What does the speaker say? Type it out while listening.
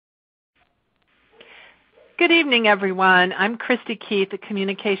Good evening, everyone. I'm Christy Keith, a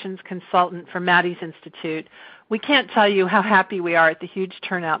communications consultant for Maddie's Institute. We can't tell you how happy we are at the huge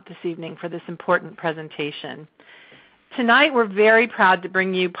turnout this evening for this important presentation. Tonight, we're very proud to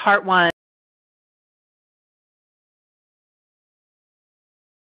bring you part one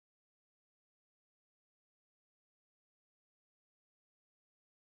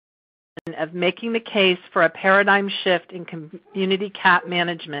of Making the Case for a Paradigm Shift in Community Cat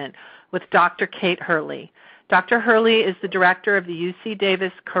Management with Dr. Kate Hurley. Dr. Hurley is the director of the UC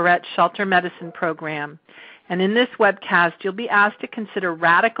Davis Koret Shelter Medicine Program. And in this webcast, you'll be asked to consider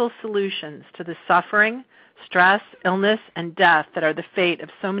radical solutions to the suffering, stress, illness, and death that are the fate of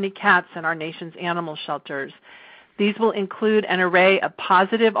so many cats in our nation's animal shelters. These will include an array of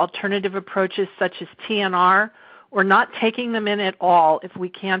positive alternative approaches such as TNR, or not taking them in at all if we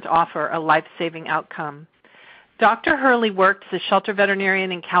can't offer a life-saving outcome. Dr. Hurley worked as a shelter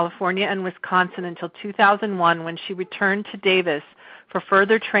veterinarian in California and Wisconsin until 2001 when she returned to Davis for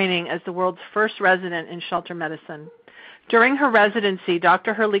further training as the world's first resident in shelter medicine. During her residency,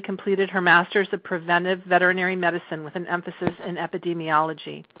 Dr. Hurley completed her Master's of Preventive Veterinary Medicine with an emphasis in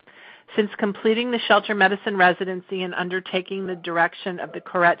epidemiology. Since completing the shelter medicine residency and undertaking the direction of the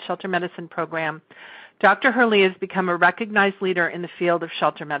Koret Shelter Medicine Program, Dr. Hurley has become a recognized leader in the field of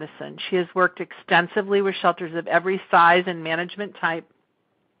shelter medicine. She has worked extensively with shelters of every size and management type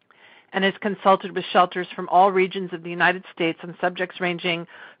and has consulted with shelters from all regions of the United States on subjects ranging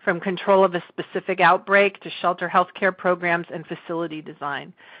from control of a specific outbreak to shelter healthcare programs and facility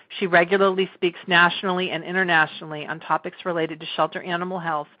design. She regularly speaks nationally and internationally on topics related to shelter animal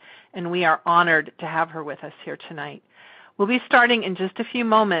health, and we are honored to have her with us here tonight. We'll be starting in just a few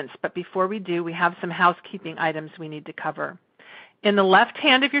moments, but before we do, we have some housekeeping items we need to cover. In the left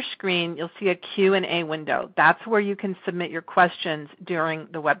hand of your screen, you'll see a Q&A window. That's where you can submit your questions during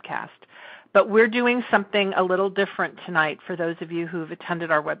the webcast. But we're doing something a little different tonight for those of you who've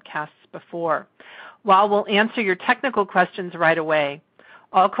attended our webcasts before. While we'll answer your technical questions right away,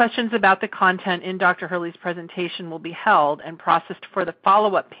 all questions about the content in Dr. Hurley's presentation will be held and processed for the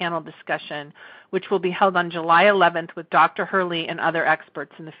follow-up panel discussion, which will be held on July 11th with Dr. Hurley and other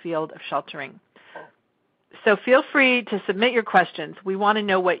experts in the field of sheltering. So feel free to submit your questions. We want to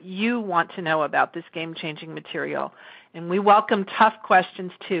know what you want to know about this game-changing material, and we welcome tough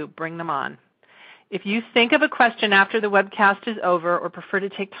questions too. Bring them on. If you think of a question after the webcast is over or prefer to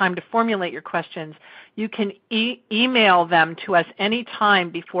take time to formulate your questions, you can email them to us anytime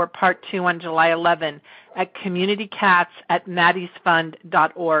before Part 2 on July 11 at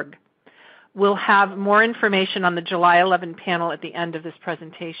communitycats@maddiesfund.org. We'll have more information on the July 11 panel at the end of this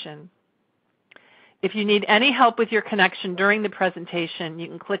presentation. If you need any help with your connection during the presentation, you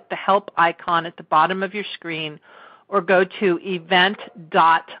can click the help icon at the bottom of your screen or go to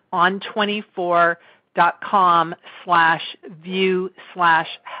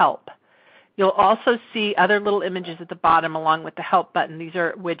event.on24.com/view/help. You'll also see other little images at the bottom along with the help button. These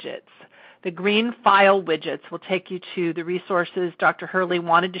are widgets. The green file widgets will take you to the resources Dr. Hurley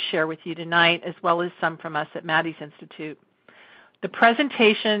wanted to share with you tonight, as well as some from us at Maddie's Institute. The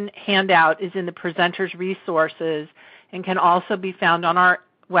presentation handout is in the presenter's resources and can also be found on our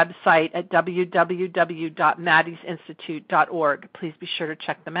website at www.maddiesinstitute.org. Please be sure to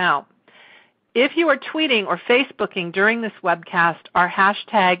check them out. If you are tweeting or Facebooking during this webcast, our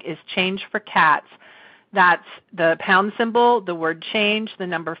hashtag is #ChangeForCats. That's the pound symbol, the word change, the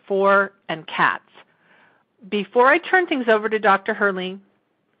number 4, and cats. Before I turn things over to Dr. Hurley,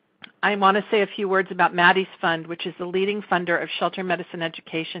 I want to say a few words about Maddie's Fund, which is the leading funder of shelter medicine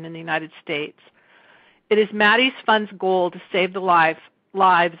education in the United States. It is Maddie's Fund's goal to save the lives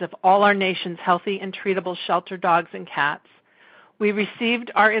of all our nation's healthy and treatable shelter dogs and cats. We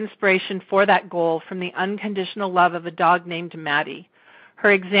received our inspiration for that goal from the unconditional love of a dog named Maddie.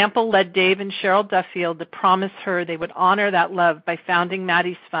 Her example led Dave and Cheryl Duffield to promise her they would honor that love by founding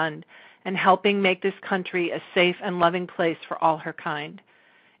Maddie's Fund and helping make this country a safe and loving place for all her kind.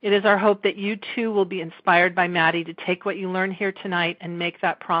 It is our hope that you too will be inspired by Maddie to take what you learn here tonight and make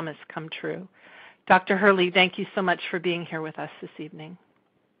that promise come true. Dr. Hurley, thank you so much for being here with us this evening.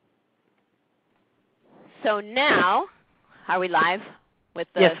 So now, are we live with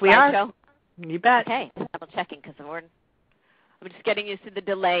the Yes, we are. Show? You bet. Okay, double checking because I'm just getting used to the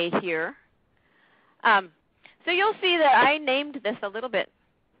delay here. So you'll see that I named this a little bit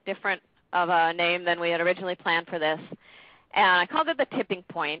different of a name than we had originally planned for this. And I called it The Tipping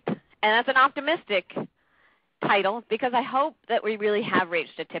Point. And that's an optimistic title because I hope that we really have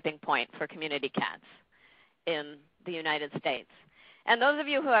reached a tipping point for community cats in the United States. And those of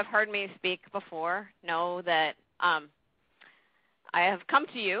you who have heard me speak before know that I have come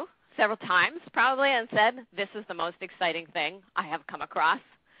to you several times probably and said, this is the most exciting thing I have come across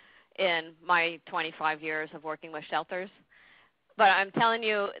in my 25 years of working with shelters. But I'm telling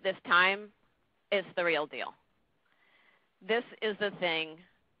you, this time is the real deal. This is the thing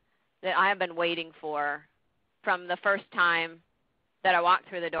that I have been waiting for from the first time that I walked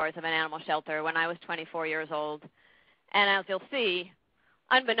through the doors of an animal shelter when I was 24 years old. And as you'll see,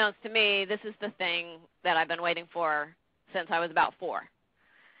 unbeknownst to me, this is the thing that I've been waiting for since I was about 4.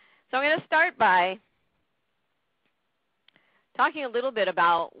 So I'm going to start by talking a little bit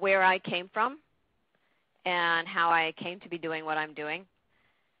about where I came from and how I came to be doing what I'm doing.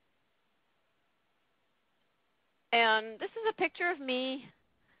 And this is a picture of me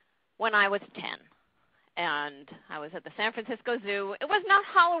when I was 10. And I was at the San Francisco Zoo. It was not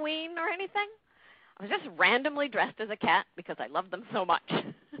Halloween or anything. I was just randomly dressed as a cat because I loved them so much.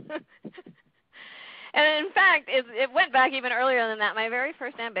 And in fact, it went back even earlier than that. My very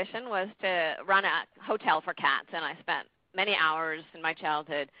first ambition was to run a hotel for cats, and I spent many hours in my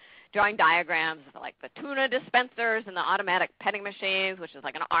childhood drawing diagrams of like the tuna dispensers and the automatic petting machines, which is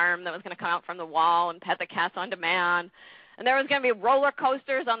like an arm that was going to come out from the wall and pet the cats on demand. And there was going to be roller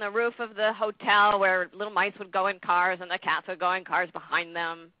coasters on the roof of the hotel where little mice would go in cars and the cats would go in cars behind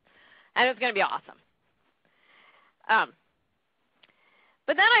them. And it was going to be awesome.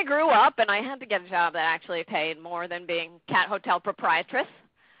 But then I grew up and I had to get a job that actually paid more than being cat hotel proprietress.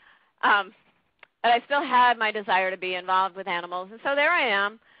 And I still had my desire to be involved with animals. And so there I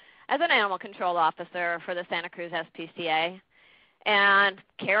am as an animal control officer for the Santa Cruz SPCA and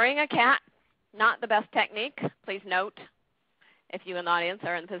carrying a cat, not the best technique. Please note, if you in the audience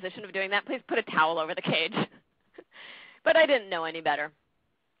are in the position of doing that, please put a towel over the cage. But I didn't know any better.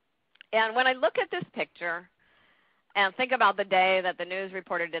 And when I look at this picture and think about the day that the news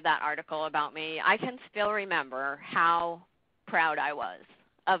reporter did that article about me, I can still remember how proud I was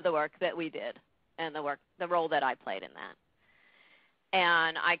of the work that we did and the role that I played in that.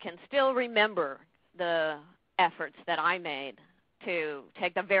 And I can still remember the efforts that I made to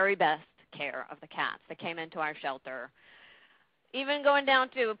take the very best care of the cats that came into our shelter, even going down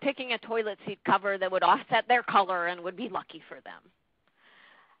to picking a toilet seat cover that would offset their color and would be lucky for them.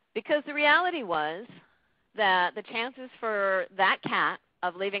 Because the reality was that the chances for that cat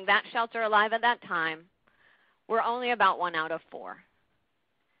of leaving that shelter alive at that time were only about 1 out of 4.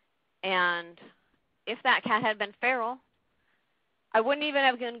 And if that cat had been feral, I wouldn't even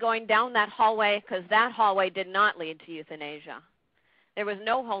have been going down that hallway because that hallway did not lead to euthanasia. There was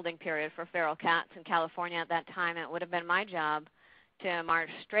no holding period for feral cats in California at that time. It would have been my job to march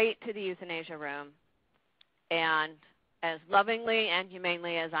straight to the euthanasia room and, as lovingly and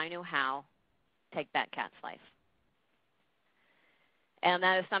humanely as I knew how, take that cat's life. And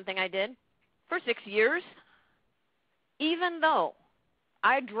that is something I did for 6 years, even though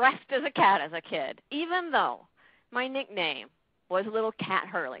I dressed as a cat as a kid, even though my nickname was Little Cat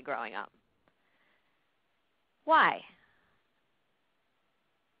Hurley growing up. Why?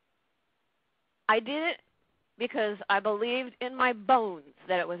 I did it because I believed in my bones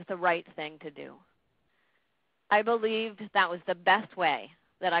that it was the right thing to do. I believed that was the best way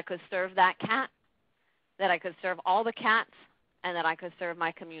that I could serve that cat, that I could serve all the cats, and that I could serve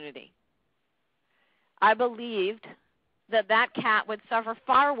my community. I believed that that cat would suffer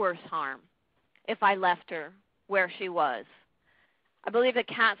far worse harm if I left her where she was. I believed that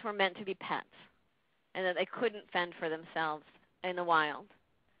cats were meant to be pets and that they couldn't fend for themselves in the wild.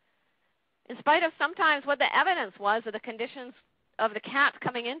 In spite of sometimes what the evidence was of the conditions of the cats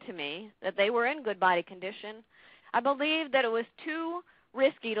coming into me, that they were in good body condition, I believed that it was too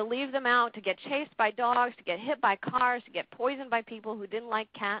risky to leave them out, to get chased by dogs, to get hit by cars, to get poisoned by people who didn't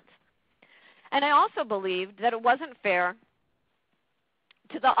like cats. And I also believed that it wasn't fair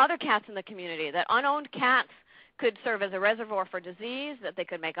to the other cats in the community, that unowned cats could serve as a reservoir for disease, that they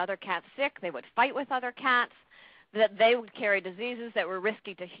could make other cats sick, they would fight with other cats, that they would carry diseases that were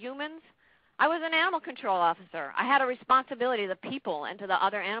risky to humans. I was an animal control officer. I had a responsibility to the people and to the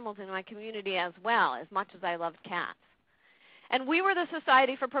other animals in my community as well, as much as I loved cats. And we were the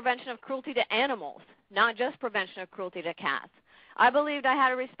Society for Prevention of Cruelty to Animals, not just prevention of cruelty to cats. I believed I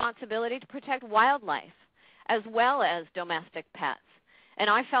had a responsibility to protect wildlife as well as domestic pets. And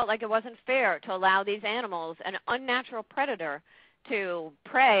I felt like it wasn't fair to allow these animals, an unnatural predator, to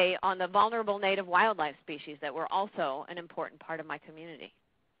prey on the vulnerable native wildlife species that were also an important part of my community.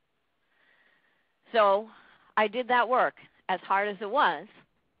 So I did that work as hard as it was.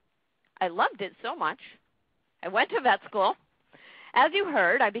 I loved it so much. I went to vet school. As you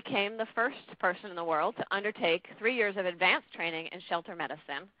heard, I became the first person in the world to undertake 3 years of advanced training in shelter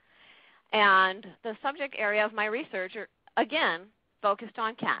medicine. And the subject area of my research, again, focused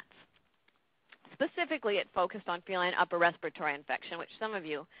on cats. specifically it focused on feline upper respiratory infection, which some of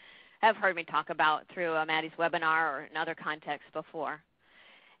you have heard me talk about through Maddie's webinar or in other contexts before.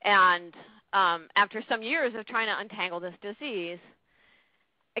 And after some years of trying to untangle this disease,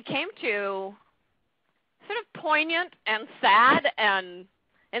 I came to sort of poignant and sad and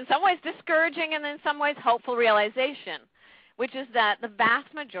in some ways discouraging and in some ways hopeful realization, which is that the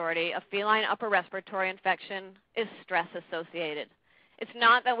vast majority of feline upper respiratory infection is stress associated. It's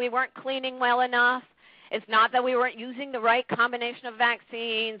not that we weren't cleaning well enough. It's not that we weren't using the right combination of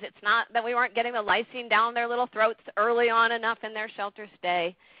vaccines. It's not that we weren't getting the lysine down their little throats early on enough in their shelter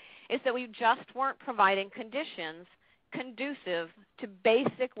stay. It's that we just weren't providing conditions conducive to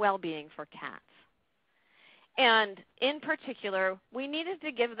basic well-being for cats. And in particular, we needed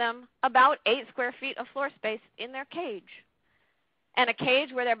to give them about 8 square feet of floor space in their cage, and a cage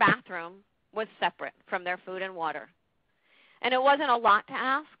where their bathroom was separate from their food and water. And it wasn't a lot to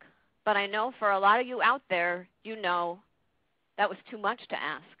ask, but I know for a lot of you out there, you know that was too much to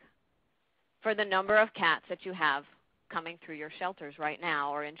ask for the number of cats that you have coming through your shelters right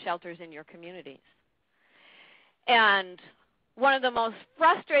now or in shelters in your communities. And one of the most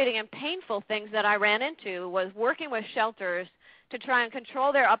frustrating and painful things that I ran into was working with shelters to try and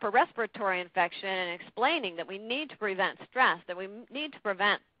control their upper respiratory infection and explaining that we need to prevent stress, that we need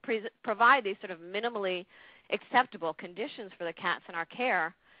to provide these sort of minimally acceptable conditions for the cats in our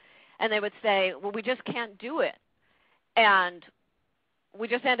care. And they would say, well, we just can't do it. And we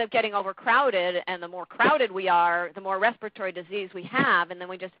just end up getting overcrowded, and the more crowded we are, the more respiratory disease we have, and then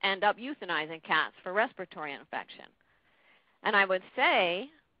we just end up euthanizing cats for respiratory infection. And I would say,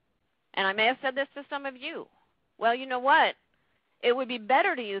 and I may have said this to some of you, well, you know what? It would be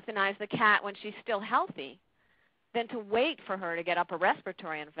better to euthanize the cat when she's still healthy than to wait for her to get upper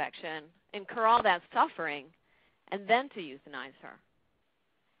respiratory infection, incur all that suffering, and then to euthanize her.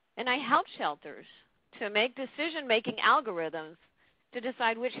 And I help shelters to make decision-making algorithms to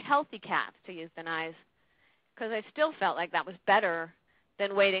decide which healthy cats to euthanize, because I still felt like that was better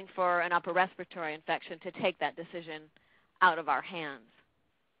than waiting for an upper respiratory infection to take that decision out of our hands.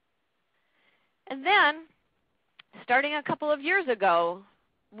 And then, starting a couple of years ago,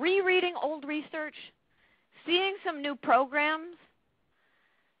 rereading old research, seeing some new programs,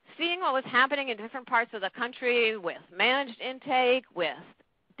 seeing what was happening in different parts of the country with managed intake, with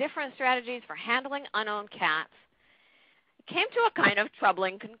different strategies for handling unowned cats, came to a kind of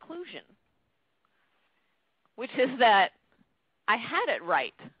troubling conclusion, which is that I had it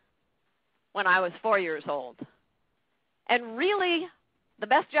right when I was 4 years old. And really, the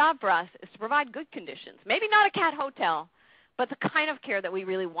best job for us is to provide good conditions. Maybe not a cat hotel, but the kind of care that we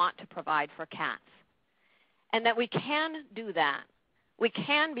really want to provide for cats. And that we can do that. We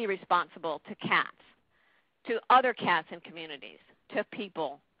can be responsible to cats, to other cats in communities, to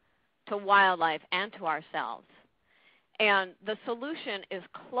people, to wildlife, and to ourselves. And the solution is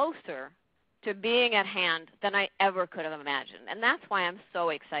closer to being at hand than I ever could have imagined. And that's why I'm so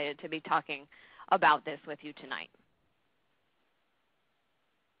excited to be talking about this with you tonight.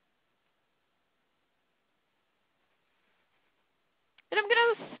 And I'm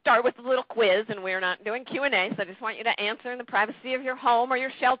going to start with a little quiz, and we're not doing Q&A, so I just want you to answer in the privacy of your home or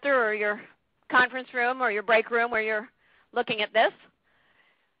your shelter or your conference room or your break room where you're looking at this.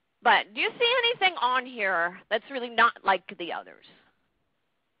 But do you see anything on here that's really not like the others?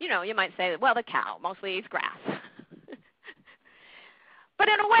 You know, you might say, well, the cow mostly eats grass. But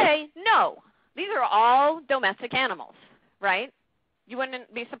in a way, no. These are all domestic animals, right? You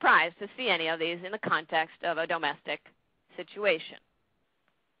wouldn't be surprised to see any of these in the context of a domestic situation.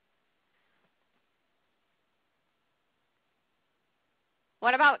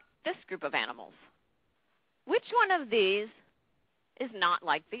 What about this group of animals? Which one of these is not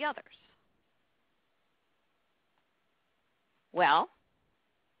like the others? Well,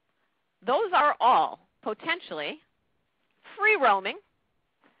 those are all potentially free-roaming,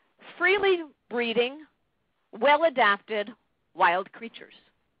 freely breeding, well-adapted wild creatures.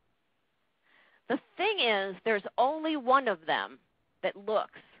 The thing is, there's only one of them that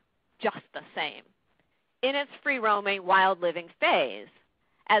looks just the same in its free-roaming, wild-living phase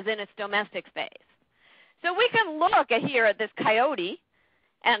as in its domestic phase. So we can look here at this coyote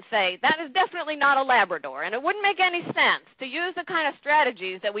and say, that is definitely not a Labrador. And it wouldn't make any sense to use the kind of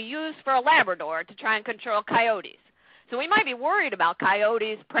strategies that we use for a Labrador to try and control coyotes. So we might be worried about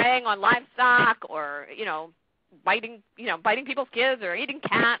coyotes preying on livestock or, biting people's kids or eating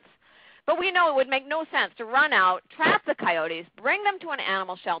cats. But we know it would make no sense to run out, trap the coyotes, bring them to an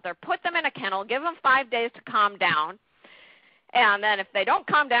animal shelter, put them in a kennel, give them 5 days to calm down, and then if they don't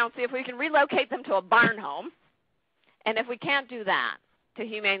calm down, see if we can relocate them to a barn home. And if we can't do that, to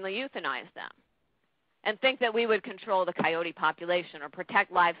humanely euthanize them. and think that we would control the coyote population or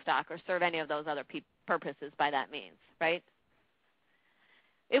protect livestock or serve any of those other purposes by that means, right?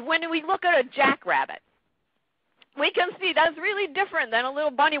 When we look at a jackrabbit, we can see that's really different than a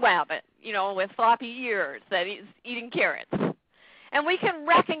little bunny rabbit, with floppy ears that is eating carrots. And we can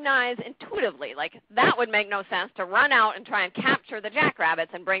recognize intuitively, like that would make no sense to run out and try and capture the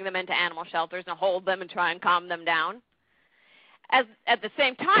jackrabbits and bring them into animal shelters and hold them and try and calm them down. At the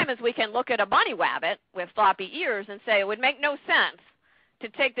same time as we can look at a bunny rabbit with floppy ears and say it would make no sense to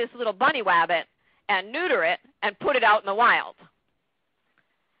take this little bunny rabbit and neuter it and put it out in the wild.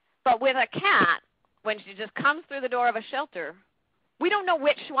 But with a cat, when she just comes through the door of a shelter, we don't know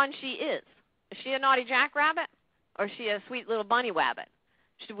which one she is. Is she a naughty jackrabbit or is she a sweet little bunny rabbit?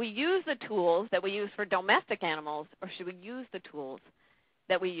 Should we use the tools that we use for domestic animals or should we use the tools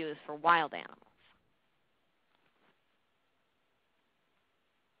that we use for wild animals?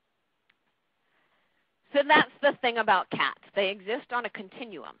 So that's the thing about cats. They exist on a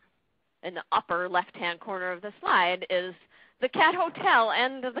continuum. In the upper left-hand corner of the slide is the cat hotel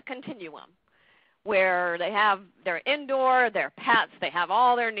end of the continuum, where they're indoor, they're pets, they have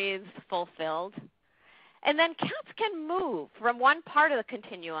all their needs fulfilled. And then cats can move from one part of the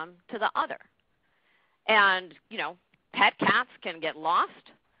continuum to the other. And, pet cats can get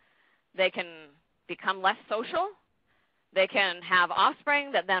lost. They can become less social. They can have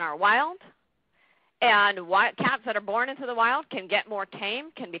offspring that then are wild. And cats that are born into the wild can get more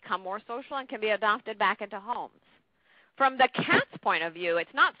tame, can become more social, and can be adopted back into homes. From the cat's point of view,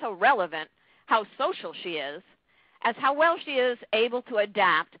 it's not so relevant how social she is as how well she is able to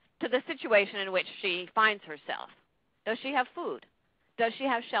adapt to the situation in which she finds herself. Does she have food? Does she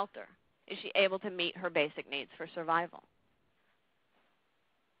have shelter? Is she able to meet her basic needs for survival?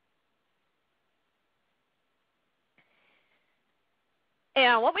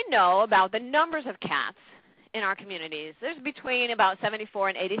 And what we know about the numbers of cats in our communities, there's between about 74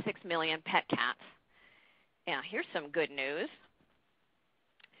 and 86 million pet cats. Now, here's some good news.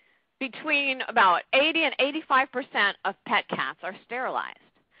 Between about 80 and 85% of pet cats are sterilized.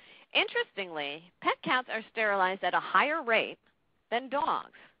 Interestingly, pet cats are sterilized at a higher rate than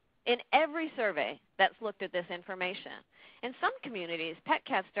dogs in every survey that's looked at this information. In some communities, pet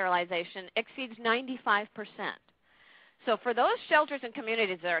cat sterilization exceeds 95%. So for those shelters and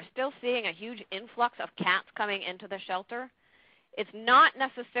communities that are still seeing a huge influx of cats coming into the shelter, it's not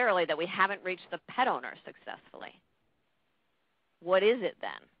necessarily that we haven't reached the pet owner successfully. What is it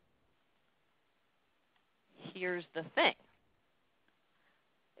then? Here's the thing.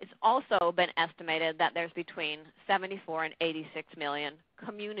 It's also been estimated that there's between 74 and 86 million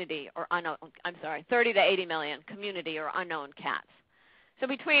 30 to 80 million community or unknown cats. So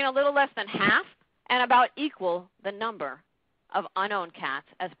between a little less than half and about equal the number of unowned cats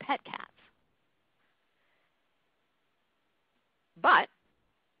as pet cats. But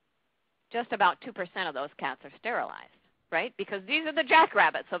just about 2% of those cats are sterilized, right? Because these are the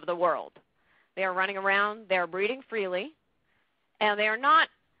jackrabbits of the world. They are running around, they are breeding freely, and they are not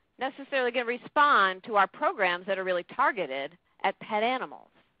necessarily going to respond to our programs that are really targeted at pet animals.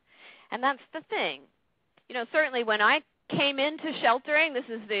 And that's the thing. Certainly when I came into sheltering, this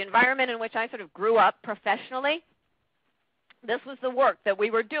is the environment in which I sort of grew up professionally. This was the work that we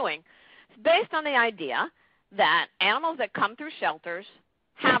were doing. It's based on the idea that animals that come through shelters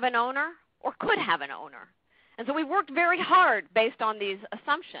have an owner or could have an owner. And so we worked very hard based on these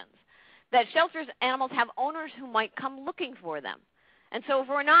assumptions, that shelters animals have owners who might come looking for them. And so if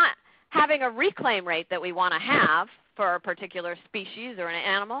we're not having a reclaim rate that we want to have for a particular species or an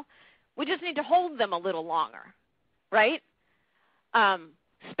animal, we just need to hold them a little longer, right?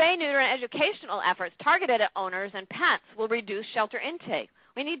 Spay, neuter, and educational efforts targeted at owners and pets will reduce shelter intake.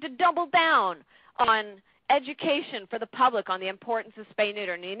 We need to double down on education for the public on the importance of spay,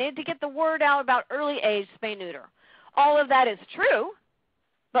 neuter. And you need to get the word out about early age spay, neuter. All of that is true,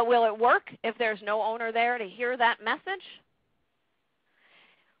 but will it work if there's no owner there to hear that message?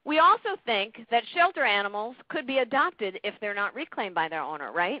 We also think that shelter animals could be adopted if they're not reclaimed by their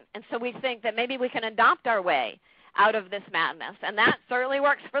owner, right? And so we think that maybe we can adopt our way out of this madness. And that certainly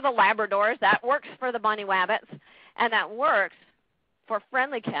works for the Labradors, that works for the bunny rabbits, and that works for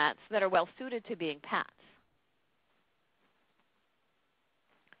friendly cats that are well suited to being pets.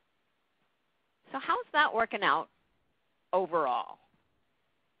 So how's that working out overall?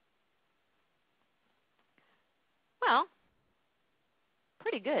 Well,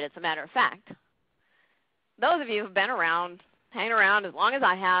 pretty good, as a matter of fact. Those of you who have been around, hanging around as long as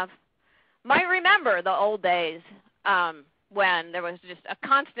I have, might remember the old days when there was just a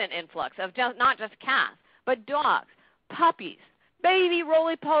constant influx of not just cats, but dogs, puppies, baby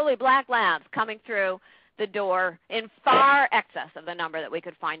roly-poly black labs coming through the door in far excess of the number that we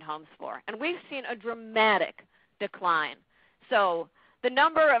could find homes for. And we've seen a dramatic decline. So the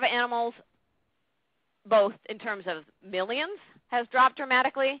number of animals, both in terms of millions, has dropped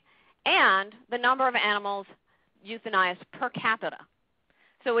dramatically, and the number of animals euthanized per capita.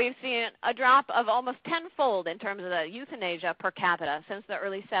 So we've seen a drop of almost tenfold in terms of the euthanasia per capita since the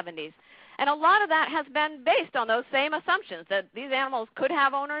early 70s. And a lot of that has been based on those same assumptions, that these animals could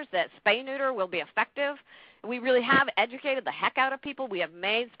have owners, that spay-neuter will be effective. We really have educated the heck out of people. We have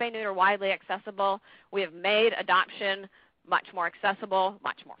made spay-neuter widely accessible. We have made adoption much more accessible,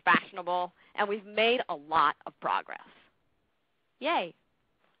 much more fashionable, and we've made a lot of progress. Yay.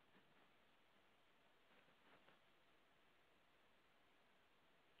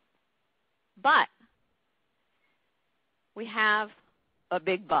 But we have a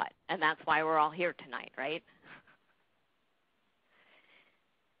big but, and that's why we're all here tonight, right?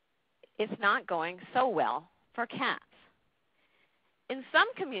 It's not going so well for cats. In some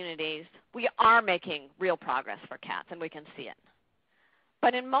communities, we are making real progress for cats, and we can see it.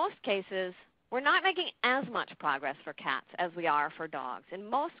 But in most cases, we're not making as much progress for cats as we are for dogs. In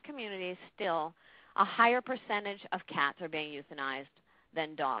most communities, still, a higher percentage of cats are being euthanized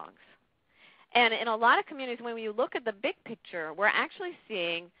than dogs. And in a lot of communities, when you look at the big picture, we're actually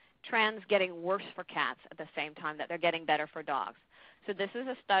seeing trends getting worse for cats at the same time that they're getting better for dogs. So this is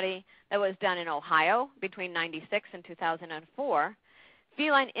a study that was done in Ohio between 1996 and 2004.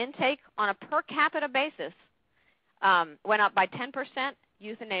 Feline intake on a per capita basis went up by 10%.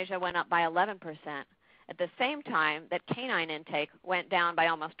 Euthanasia went up by 11%. At the same time that canine intake went down by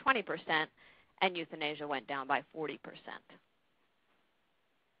almost 20%, and euthanasia went down by 40%.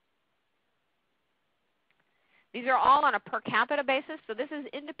 These are all on a per capita basis, so this is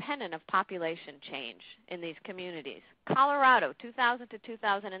independent of population change in these communities. Colorado, 2000 to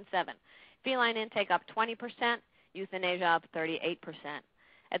 2007, feline intake up 20%, euthanasia up 38%.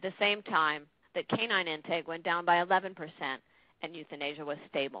 At the same time that canine intake went down by 11% and euthanasia was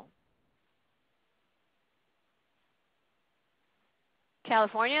stable.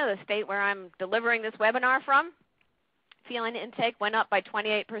 California, the state where I'm delivering this webinar from, feline intake went up by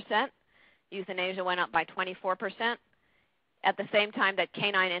 28%. Euthanasia went up by 24%, at the same time that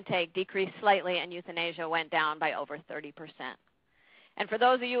canine intake decreased slightly and euthanasia went down by over 30%. And for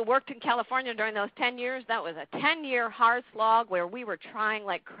those of you who worked in California during those 10 years, that was a 10-year hard slog where we were trying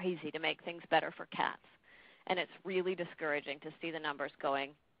like crazy to make things better for cats. And it's really discouraging to see the numbers going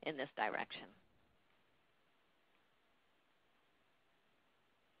in this direction.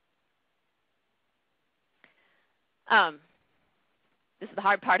 This is the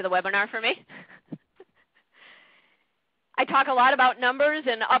hard part of the webinar for me. I talk a lot about numbers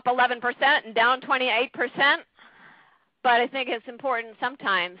and up 11% and down 28%, but I think it's important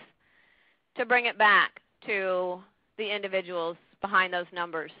sometimes to bring it back to the individuals behind those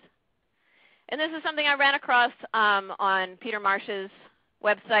numbers. And this is something I ran across on Peter Marsh's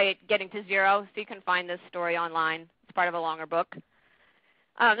website, Getting to Zero, so you can find this story online. It's part of a longer book.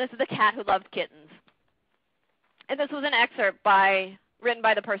 This is the cat who loved kittens. And this was an excerpt written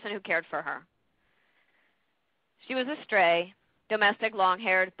by the person who cared for her. She was a stray, domestic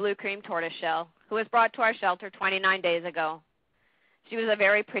long-haired, blue-cream tortoiseshell who was brought to our shelter 29 days ago. She was a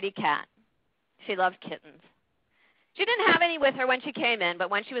very pretty cat. She loved kittens. She didn't have any with her when she came in, but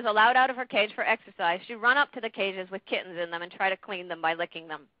when she was allowed out of her cage for exercise, she'd run up to the cages with kittens in them and try to clean them by licking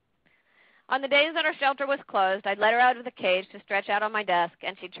them. On the days that our shelter was closed, I'd let her out of the cage to stretch out on my desk,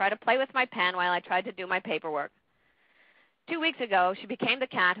 and she'd try to play with my pen while I tried to do my paperwork. 2 weeks ago, she became the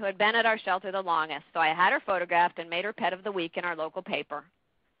cat who had been at our shelter the longest, so I had her photographed and made her pet of the week in our local paper.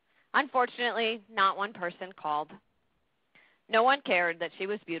 Unfortunately, not one person called. No one cared that she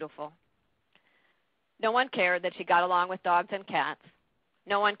was beautiful. No one cared that she got along with dogs and cats.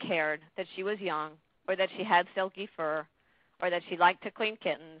 No one cared that she was young, or that she had silky fur, or that she liked to clean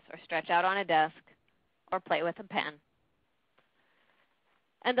kittens, or stretch out on a desk, or play with a pen.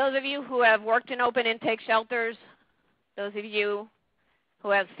 And those of you who have worked in open intake shelters, those of you who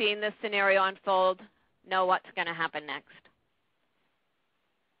have seen this scenario unfold, know what's going to happen next.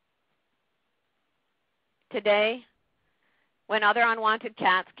 Today, when other unwanted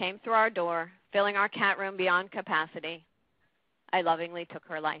cats came through our door, filling our cat room beyond capacity, I lovingly took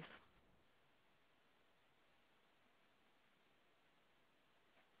her life.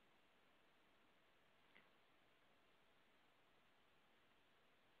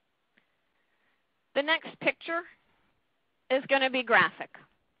 The next picture is going to be graphic.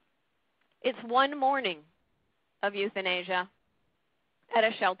 It's one morning of euthanasia at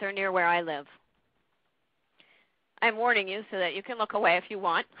a shelter near where I live. I'm warning you so that you can look away if you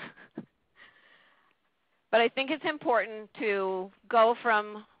want. But I think it's important to go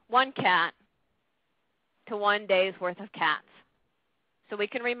from one cat to 1 day's worth of cats, so we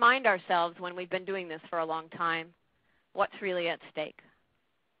can remind ourselves when we've been doing this for a long time what's really at stake.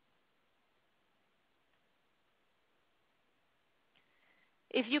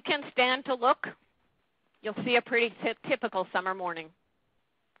 If you can stand to look, you'll see a pretty typical summer morning.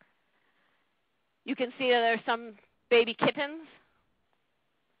 You can see that there's some baby kittens,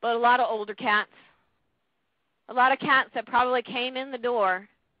 but a lot of older cats. A lot of cats that probably came in the door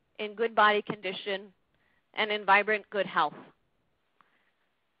in good body condition and in vibrant good health,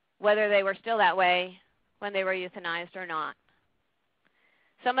 whether they were still that way when they were euthanized or not.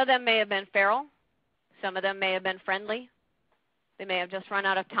 Some of them may have been feral. Some of them may have been friendly. They may have just run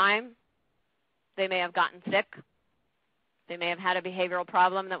out of time. They may have gotten sick. They may have had a behavioral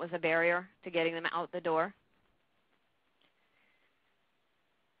problem that was a barrier to getting them out the door.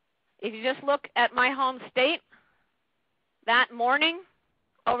 If you just look at my home state, that morning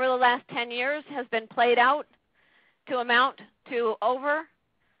over the last 10 years has been played out to amount to over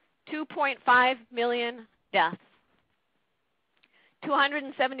 2.5 million deaths.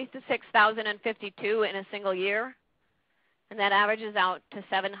 276,052 in a single year, and that averages out to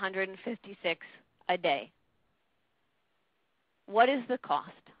 756 a day. What is the cost?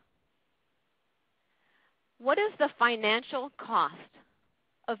 What is the financial cost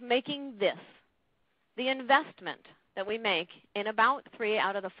of making this the investment that we make in about 3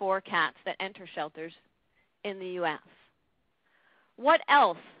 out of the 4 cats that enter shelters in the U.S.? What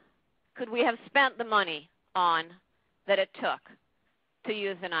else could we have spent the money on that it took to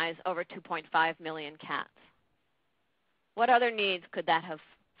euthanize over 2.5 million cats? What other needs could that have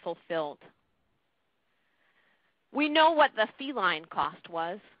fulfilled? We know what the feline cost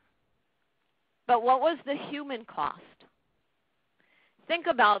was, but what was the human cost? Think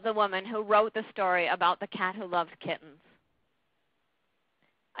about the woman who wrote the story about the cat who loved kittens.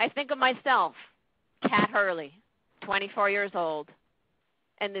 I think of myself, Cat Hurley, 24 years old,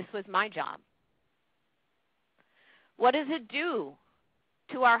 and this was my job. What does it do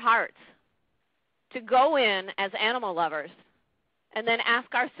to our hearts to go in as animal lovers and then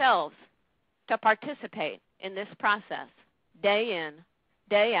ask ourselves to participate in this process day in,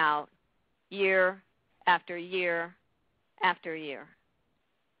 day out, year after year after year?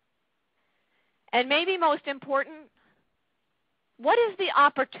 And maybe most important, what is the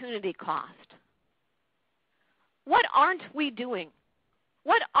opportunity cost? What aren't we doing?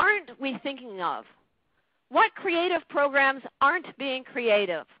 What aren't we thinking of? What creative programs aren't being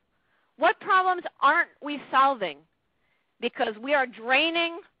creative? What problems aren't we solving? Because we are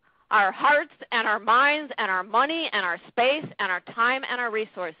draining our hearts and our minds and our money and our space and our time and our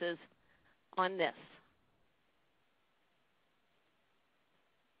resources on this.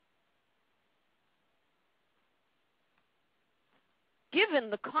 Given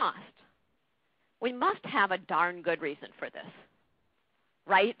the cost, we must have a darn good reason for this,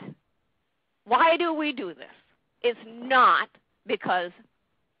 right? Why do we do this? It's not because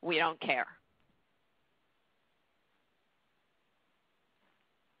we don't care.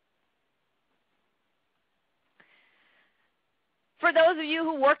 For those of you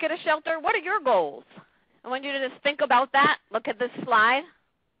who work at a shelter, what are your goals? I want you to just think about that. Look at this slide.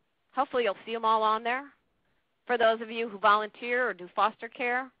 Hopefully you'll see them all on there. For those of you who volunteer or do foster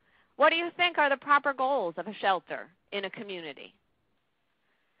care, what do you think are the proper goals of a shelter in a community?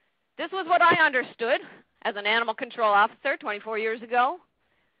 This was what I understood as an animal control officer 24 years ago.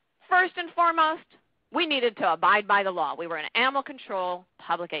 First and foremost, we needed to abide by the law. We were an animal control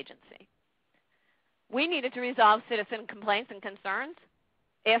public agency. We needed to resolve citizen complaints and concerns.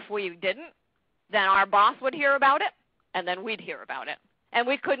 If we didn't, then our boss would hear about it, and then we'd hear about it. And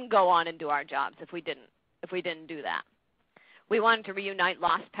we couldn't go on and do our jobs if we didn't do that. We wanted to reunite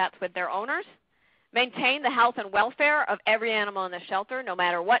lost pets with their owners, maintain the health and welfare of every animal in the shelter, no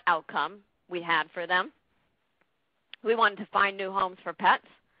matter what outcome we had for them. We wanted to find new homes for pets.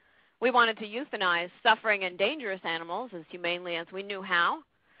 We wanted to euthanize suffering and dangerous animals as humanely as we knew how.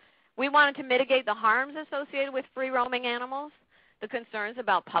 We wanted to mitigate the harms associated with free-roaming animals, the concerns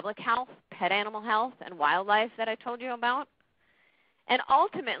about public health, pet animal health, and wildlife that I told you about. And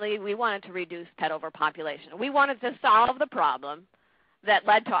ultimately, we wanted to reduce pet overpopulation. We wanted to solve the problem that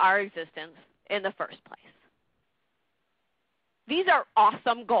led to our existence in the first place. These are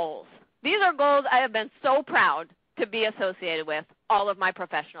awesome goals. These are goals I have been so proud to be associated with all of my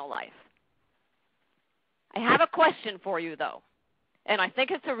professional life. I have a question for you, though, and I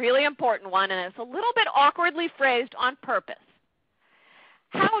think it's a really important one, and it's a little bit awkwardly phrased on purpose.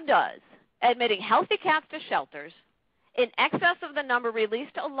 How does admitting healthy cats to shelters in excess of the number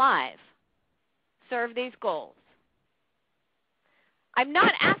released alive serve these goals? I'm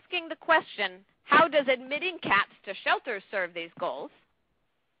not asking the question, how does admitting cats to shelters serve these goals?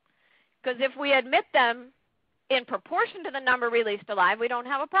 Because if we admit them in proportion to the number released alive, we don't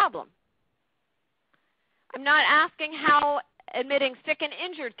have a problem. I'm not asking how admitting sick and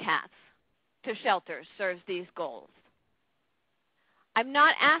injured cats to shelters serves these goals. I'm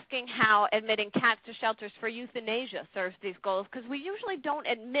not asking how admitting cats to shelters for euthanasia serves these goals, because we usually don't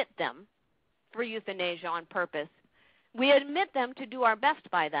admit them for euthanasia on purpose. We admit them to do our best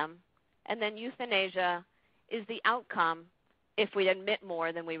by them, and then euthanasia is the outcome if we admit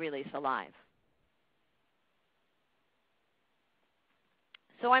more than we release alive.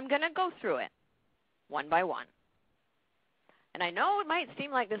 So I'm going to go through it one by one. And I know it might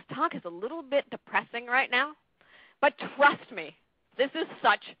seem like this talk is a little bit depressing right now, but trust me, this is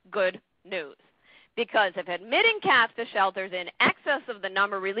such good news. Because if admitting cats to shelters in excess of the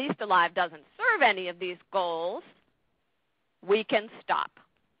number released alive doesn't serve any of these goals, we can stop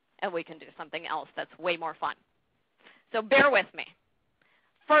and we can do something else that's way more fun. So bear with me.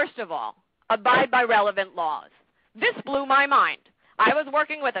 First of all, abide by relevant laws. This blew my mind. I was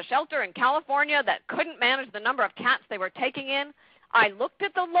working with a shelter in California that couldn't manage the number of cats they were taking in. I looked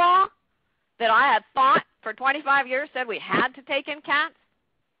at the law that I had thought for 25 years said we had to take in cats.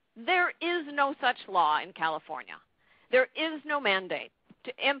 There is no such law in California. There is no mandate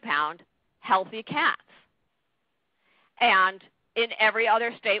to impound healthy cats. And in every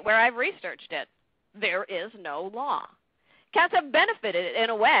other state where I've researched it, there is no law. Cats have benefited in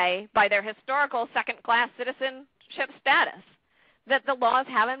a way by their historical second-class citizenship status that the laws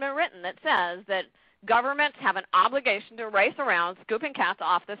haven't been written that says that governments have an obligation to race around scooping cats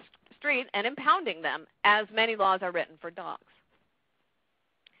off the street and impounding them, as many laws are written for dogs.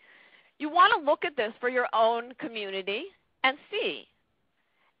 You want to look at this for your own community and see.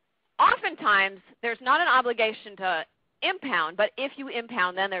 Oftentimes, there's not an obligation to impound, but if you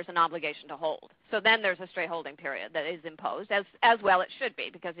impound, then there's an obligation to hold. So then there's a stray holding period that is imposed, as well it should be,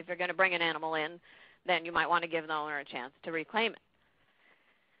 because if you're going to bring an animal in, then you might want to give the owner a chance to reclaim it.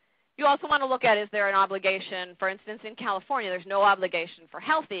 You also want to look at, is there an obligation, for instance, in California, there's no obligation for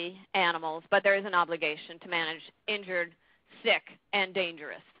healthy animals, but there is an obligation to manage injured, sick, and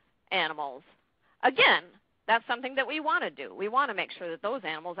dangerous animals. Again, that's something that we want to do. We want to make sure that those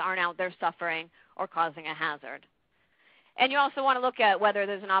animals aren't out there suffering or causing a hazard. And you also want to look at whether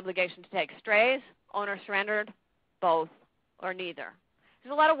there's an obligation to take strays, owner surrendered, both, or neither.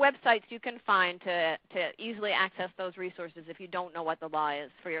 There's a lot of websites you can find to easily access those resources if you don't know what the law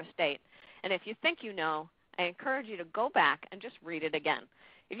is for your state. And if you think you know, I encourage you to go back and just read it again.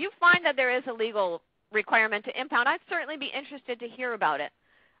 If you find that there is a legal requirement to impound, I'd certainly be interested to hear about it.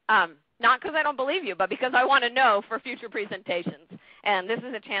 Not because I don't believe you, but because I want to know for future presentations. And this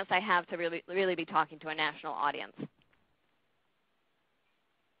is a chance I have to really be talking to a national audience.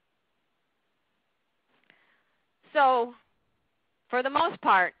 So, for the most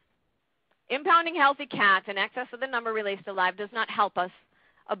part, impounding healthy cats in excess of the number released alive does not help us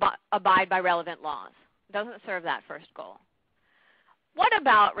abide by relevant laws. It doesn't serve that first goal. What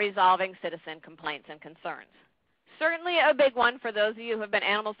about resolving citizen complaints and concerns? Certainly a big one for those of you who have been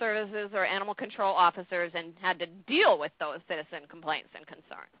animal services or animal control officers and had to deal with those citizen complaints and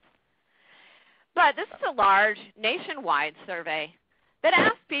concerns. But this is a large nationwide survey that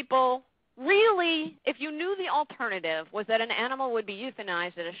asked people, really, if you knew the alternative was that an animal would be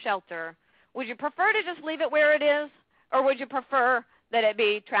euthanized at a shelter, would you prefer to just leave it where it is, or would you prefer that it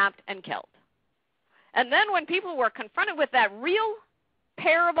be trapped and killed? And then when people were confronted with that real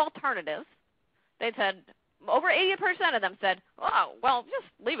pair of alternatives, they said, over 80% of them said, oh, well, just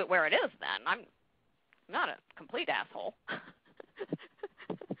leave it where it is then. I'm not a complete asshole.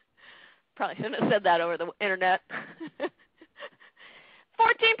 Probably shouldn't have said that over the internet. 14%,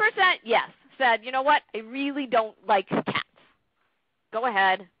 yes, said, you know what, I really don't like cats. Go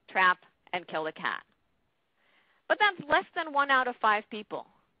ahead, trap, and kill the cat. But that's less than 1 out of 5 people.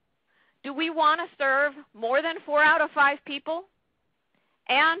 Do we want to serve more than 4 out of 5 people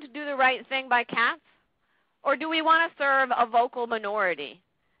and do the right thing by cats? Or do we want to serve a vocal minority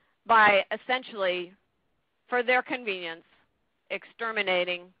by essentially, for their convenience,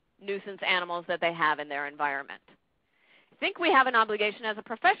 exterminating nuisance animals that they have in their environment? I think we have an obligation as a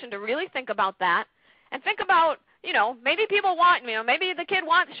profession to really think about that and think about, maybe people want, maybe the kid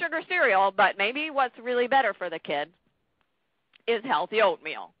wants sugar cereal, but maybe what's really better for the kid is healthy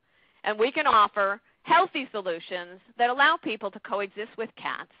oatmeal. And we can offer healthy solutions that allow people to coexist with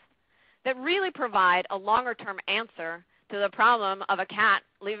cats that really provide a longer-term answer to the problem of a cat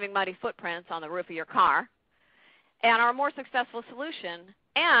leaving muddy footprints on the roof of your car, and are a more successful solution,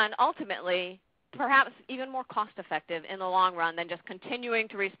 and ultimately perhaps even more cost-effective in the long run than just continuing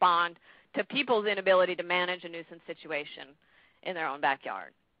to respond to people's inability to manage a nuisance situation in their own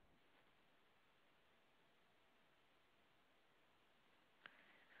backyard.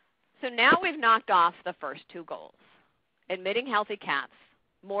 So now we've knocked off the first two goals. Admitting healthy cats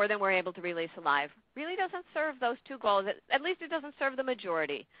more than we're able to release alive really doesn't serve those two goals. At least it doesn't serve the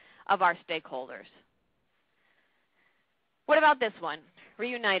majority of our stakeholders. What about this one?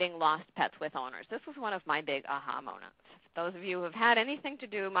 Reuniting lost pets with owners. This was one of my big aha moments. Those of you who have had anything to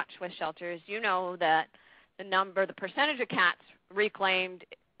do much with shelters, you know that the percentage of cats reclaimed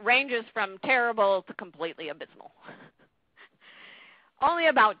ranges from terrible to completely abysmal. Only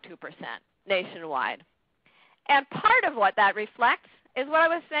about 2% nationwide. And part of what that reflects is what I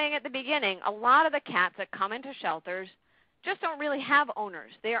was saying at the beginning. A lot of the cats that come into shelters just don't really have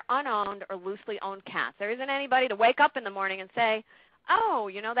owners. They are unowned or loosely owned cats. There isn't anybody to wake up in the morning and say, oh,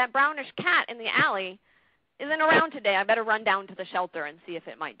 you know, that brownish cat in the alley isn't around today. I better run down to the shelter and see if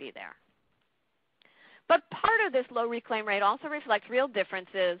it might be there. But part of this low reclaim rate also reflects real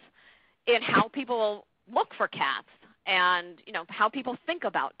differences in how people look for cats and, you know, how people think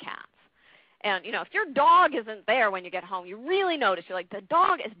about cats. And, you know, if your dog isn't there when you get home, you really notice. You're like, the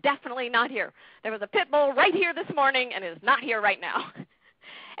dog is definitely not here. There was a pit bull right here this morning and is not here right now.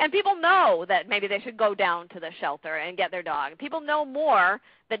 And people know that maybe they should go down to the shelter and get their dog. People know more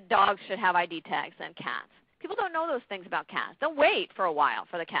that dogs should have ID tags than cats. People don't know those things about cats. They'll wait for a while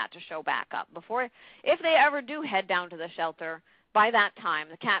for the cat to show back up before, if they ever do head down to the shelter, by that time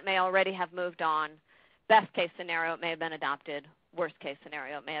the cat may already have moved on. Best case scenario, it may have been adopted. Worst case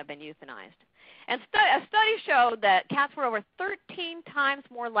scenario, it may have been euthanized. And a study showed that cats were over 13 times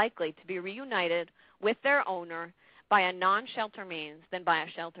more likely to be reunited with their owner by a non-shelter means than by a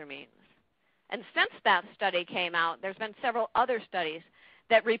shelter means. And since that study came out, there's been several other studies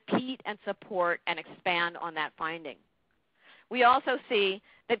that repeat and support and expand on that finding. We also see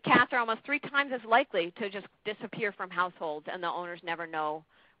that cats are almost 3 times as likely to just disappear from households and the owners never know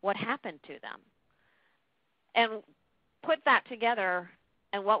what happened to them. And put that together,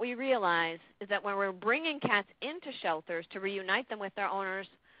 and what we realize is that when we're bringing cats into shelters to reunite them with their owners,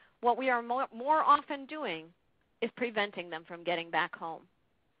 what we are more often doing is preventing them from getting back home.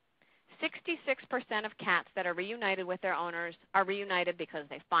 66% of cats that are reunited with their owners are reunited because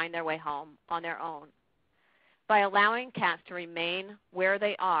they find their way home on their own. By allowing cats to remain where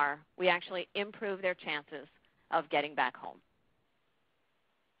they are, we actually improve their chances of getting back home.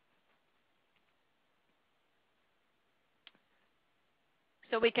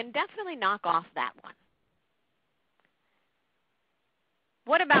 So we can definitely knock off that one.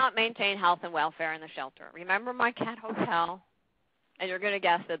 What about maintain health and welfare in the shelter? Remember my cat hotel? And you're going to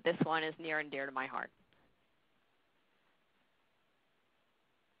guess that this one is near and dear to my heart.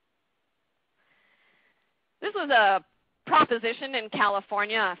 This was a proposition in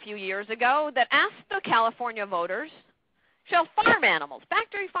California a few years ago that asked the California voters, shall farm animals,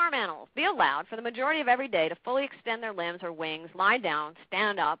 factory farm animals, be allowed for the majority of every day to fully extend their limbs or wings, lie down,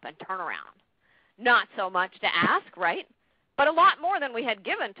 stand up, and turn around? Not so much to ask, right? But a lot more than we had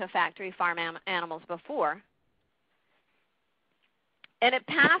given to factory farm animals before. And it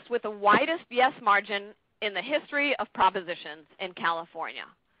passed with the widest yes margin in the history of propositions in California.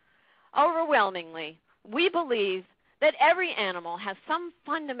 Overwhelmingly, we believe that every animal has some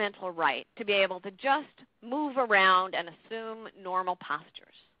fundamental right to be able to just move around and assume normal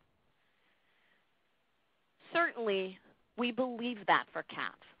postures. Certainly, we believe that for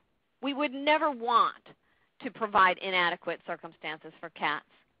cats. We would never want to provide inadequate circumstances for cats.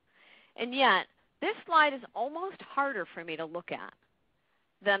 And yet, this slide is almost harder for me to look at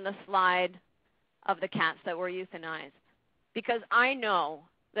than the slide of the cats that were euthanized, because I know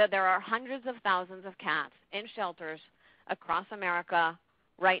that there are hundreds of thousands of cats in shelters across America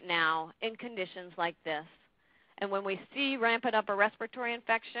right now in conditions like this. And when we see rampant upper respiratory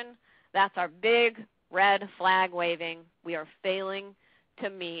infection, that's our big red flag waving. We are failing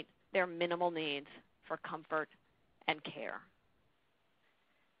to meet their minimal needs for comfort and care.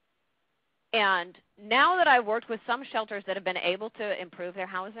 And now that I've worked with some shelters that have been able to improve their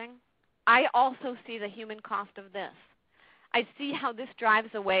housing, I also see the human cost of this. I see how this drives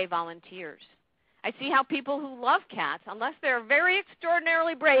away volunteers. I see how people who love cats, unless they're very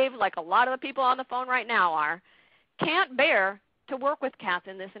extraordinarily brave, like a lot of the people on the phone right now are, can't bear to work with cats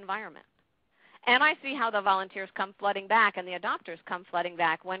in this environment. And I see how the volunteers come flooding back and the adopters come flooding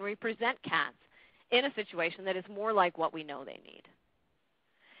back when we present cats in a situation that is more like what we know they need.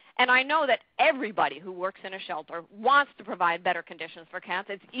 And I know that everybody who works in a shelter wants to provide better conditions for cats.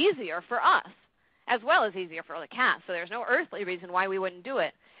 It's easier for us as well as easier for the cats. So there's no earthly reason why we wouldn't do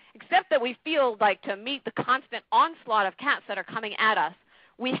it, except that we feel like to meet the constant onslaught of cats that are coming at us,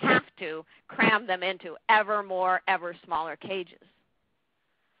 we have to cram them into ever more, ever smaller cages.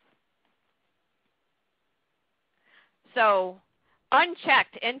 So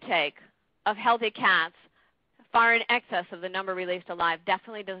unchecked intake of healthy cats far in excess of the number released alive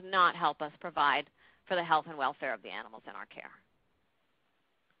definitely does not help us provide for the health and welfare of the animals in our care.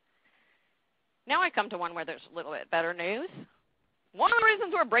 Now I come to one where there's a little bit better news. One of the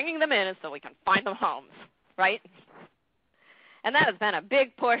reasons we're bringing them in is so we can find them homes, right? And that has been a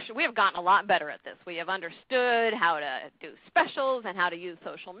big push. We have gotten a lot better at this. We have understood how to do specials and how to use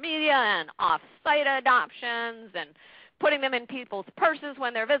social media and off-site adoptions and putting them in people's purses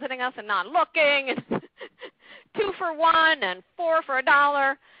when they're visiting us and not looking, and 2 for $1 and 4 for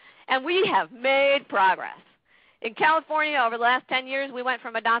 $1. And we have made progress. In California, over the last 10 years, we went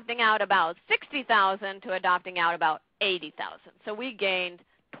from adopting out about 60,000 to adopting out about 80,000. So we gained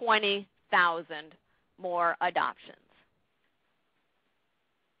 20,000 more adoptions.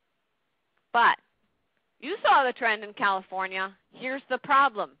 But you saw the trend in California. Here's the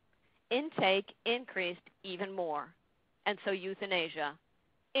problem. Intake increased even more, and so euthanasia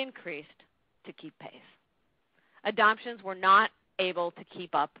increased to keep pace. Adoptions were not able to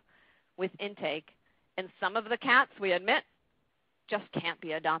keep up with intake, and some of the cats, we admit, just can't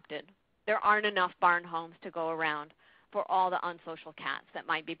be adopted. There aren't enough barn homes to go around for all the unsocial cats that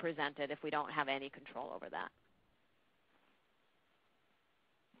might be presented if we don't have any control over that.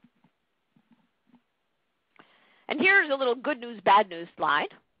 And here's a little good news, bad news slide.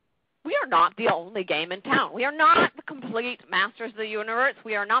 We are not the only game in town. We are not the complete masters of the universe.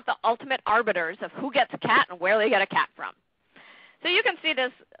 We are not the ultimate arbiters of who gets a cat and where they get a cat from. So you can see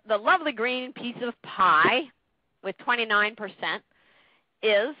this, the lovely green piece of pie with 29%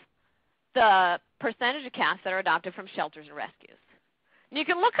 is the percentage of cats that are adopted from shelters and rescues. And you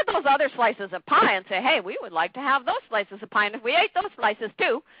can look at those other slices of pie and say, hey, we would like to have those slices of pie, and if we ate those slices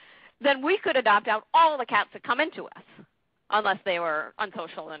too, then we could adopt out all the cats that come into us, unless they were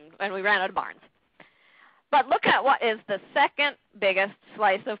unsocial and we ran out of barns. But look at what is the second biggest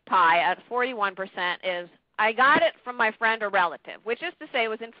slice of pie at 41% is I got it from my friend or relative, which is to say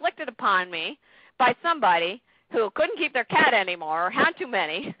was inflicted upon me by somebody who couldn't keep their cat anymore or had too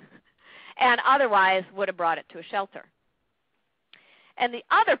many and otherwise would have brought it to a shelter. And the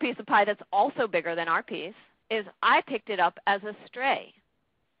other piece of pie that's also bigger than our piece is I picked it up as a stray.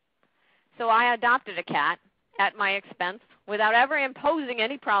 So I adopted a cat at my expense without ever imposing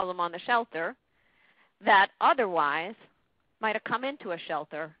any problem on the shelter that otherwise might have come into a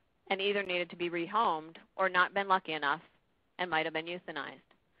shelter and either needed to be rehomed or not been lucky enough and might have been euthanized.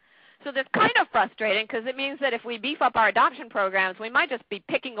 So that's kind of frustrating because it means that if we beef up our adoption programs, we might just be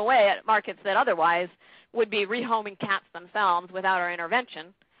picking away at markets that otherwise would be rehoming cats themselves without our intervention.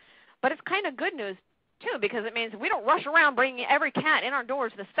 But it's kind of good news too, because it means we don't rush around bringing every cat in our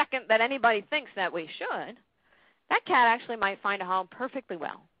doors the second that anybody thinks that we should. That cat actually might find a home perfectly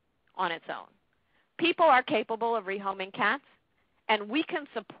well on its own. People are capable of rehoming cats, and we can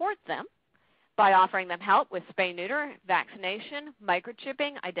support them by offering them help with spay-neuter, vaccination,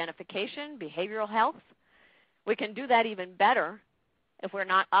 microchipping, identification, behavioral health. We can do that even better if we're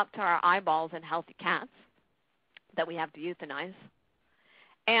not up to our eyeballs in healthy cats that we have to euthanize.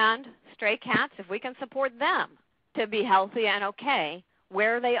 And stray cats, if we can support them to be healthy and okay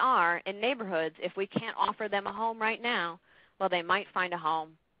where they are in neighborhoods, if we can't offer them a home right now, well, they might find a home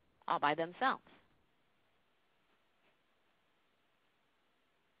all by themselves.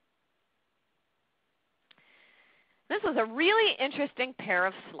 This was a really interesting pair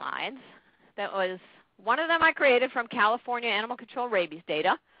of slides. That was one of them I created from California Animal Control rabies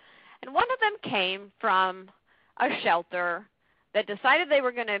data, and one of them came from a shelter that decided they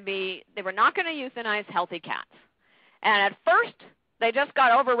were not going to euthanize healthy cats. And at first, they just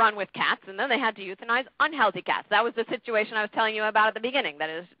got overrun with cats, and then they had to euthanize unhealthy cats. That was the situation I was telling you about at the beginning. That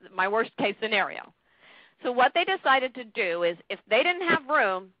is my worst case scenario. So what they decided to do is if they didn't have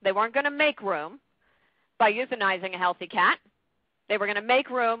room, they weren't going to make room by euthanizing a healthy cat. They were going to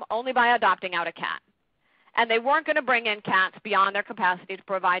make room only by adopting out a cat. And they weren't going to bring in cats beyond their capacity to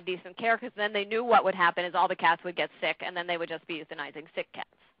provide decent care, because then they knew what would happen is all the cats would get sick, and then they would just be euthanizing sick cats.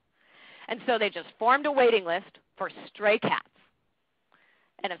 And so they just formed a waiting list for stray cats.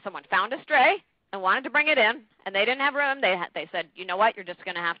 And if someone found a stray and wanted to bring it in, and they didn't have room, they said, you know what, you're just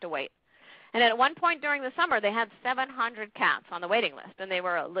going to have to wait. And at one point during the summer, they had 700 cats on the waiting list, and they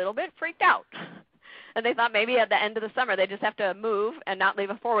were a little bit freaked out. And they thought maybe at the end of the summer they just have to move and not leave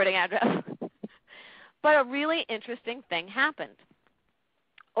a forwarding address. But a really interesting thing happened.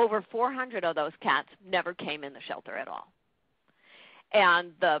 over 400 of those cats never came in the shelter at all.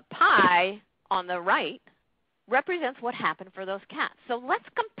 And the pie on the right represents what happened for those cats. So let's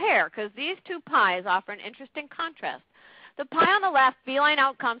compare, because these two pies offer an interesting contrast. The pie on the left, feline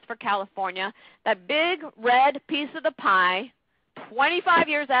outcomes for California, that big red piece of the pie, 25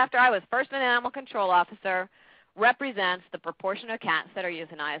 years after I was first an animal control officer, represents the proportion of cats that are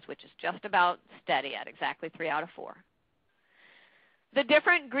euthanized, which is just about steady at exactly 3 out of 4. The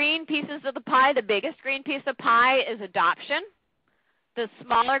different green pieces of the pie, the biggest green piece of pie is adoption. The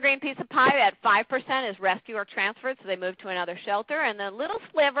smaller green piece of pie at 5% is rescue or transferred, so they moved to another shelter. And the little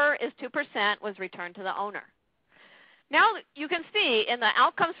sliver is 2% was returned to the owner. Now you can see in the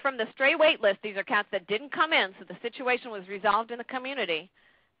outcomes from the stray wait list, these are cats that didn't come in, so the situation was resolved in the community.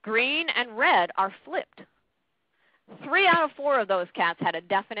 Green and red are flipped. 3 out of 4 of those cats had a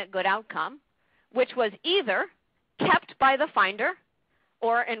definite good outcome, which was either kept by the finder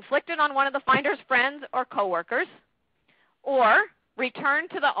or inflicted on one of the finder's friends or coworkers, or returned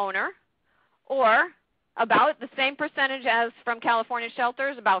to the owner, or about the same percentage as from California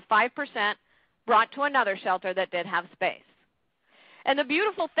shelters, about 5%, brought to another shelter that did have space. And the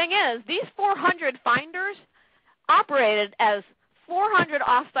beautiful thing is these 400 finders operated as 400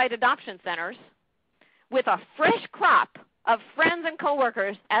 off-site adoption centers with a fresh crop of friends and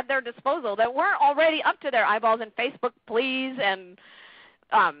coworkers at their disposal that weren't already up to their eyeballs in Facebook pleas and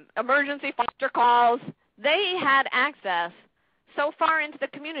emergency foster calls. They had access so far into the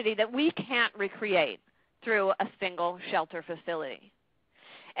community that we can't recreate through a single shelter facility.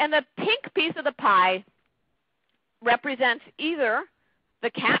 And the pink piece of the pie represents either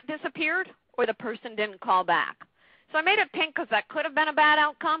the cat disappeared or the person didn't call back. So I made it pink because that could have been a bad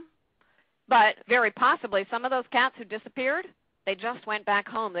outcome, but very possibly some of those cats who disappeared, they just went back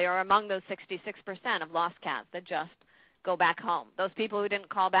home. They are among those 66% of lost cats that just go back home. Those people who didn't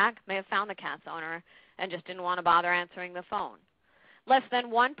call back may have found the cat's owner and just didn't want to bother answering the phone. Less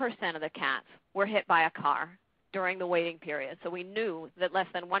than 1% of the cats were hit by a car during the waiting period. So we knew that less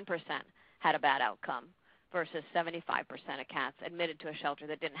than 1% had a bad outcome versus 75% of cats admitted to a shelter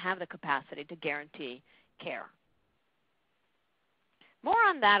that didn't have the capacity to guarantee care. More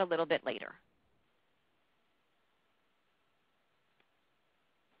on that a little bit later.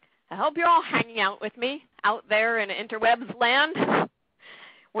 I hope you're all hanging out with me out there in interwebs land.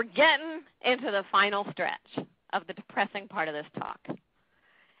 We're getting into the final stretch of the depressing part of this talk.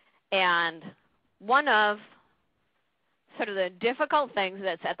 And one of sort of the difficult things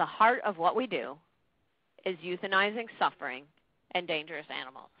that's at the heart of what we do is euthanizing suffering and dangerous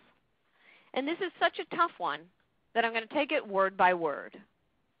animals. And this is such a tough one that I'm going to take it word by word.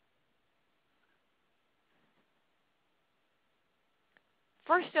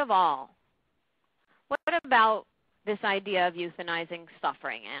 First of all, what about this idea of euthanizing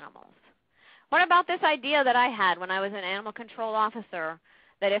suffering animals? What about this idea that I had when I was an animal control officer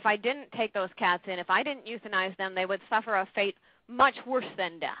that if I didn't take those cats in, if I didn't euthanize them, they would suffer a fate much worse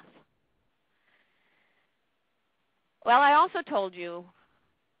than death? Well, I also told you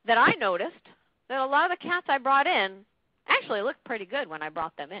that I noticed that a lot of the cats I brought in actually looked pretty good when I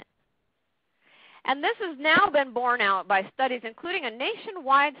brought them in. And this has now been borne out by studies, including a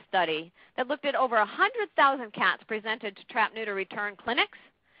nationwide study that looked at over 100,000 cats presented to trap, neuter, return clinics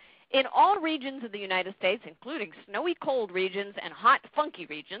in all regions of the United States, including snowy cold regions and hot funky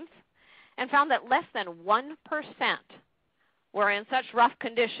regions, and found that less than 1% were in such rough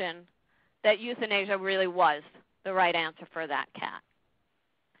condition that euthanasia really was the right answer for that cat.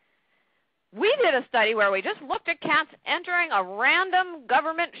 We did a study where we just looked at cats entering a random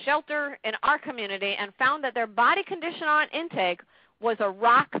government shelter in our community and found that their body condition on intake was a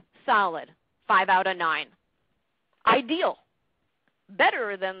rock solid 5 out of 9. Ideal.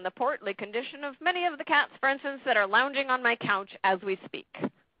 Better than the portly condition of many of the cats, for instance, that are lounging on my couch as we speak.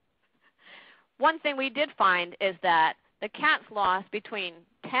 One thing we did find is that the cats lost between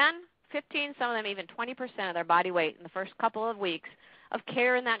 10, 15, some of them even 20% of their body weight in the first couple of weeks of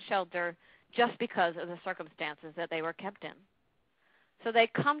care in that shelter just because of the circumstances that they were kept in. So they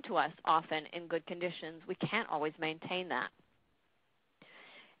come to us often in good conditions. We can't always maintain that.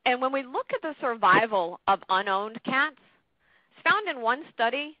 And when we look at the survival of unowned cats, it's found in one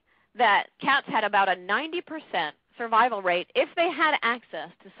study that cats had about a 90% survival rate if they had access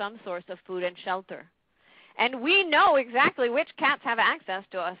to some source of food and shelter. And we know exactly which cats have access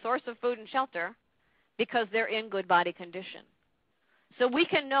to a source of food and shelter because they're in good body condition. So we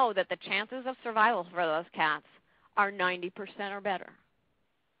can know that the chances of survival for those cats are 90% or better.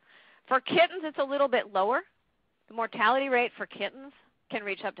 For kittens, it's a little bit lower. The mortality rate for kittens can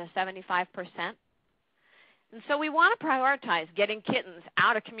reach up to 75%. And so we want to prioritize getting kittens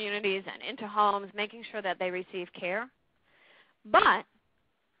out of communities and into homes, making sure that they receive care. But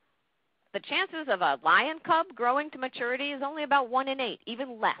the chances of a lion cub growing to maturity is only about 1 in 8,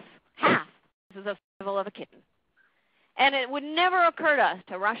 even less, half the survival of a kitten. And it would never occur to us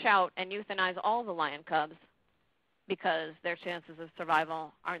to rush out and euthanize all the lion cubs because their chances of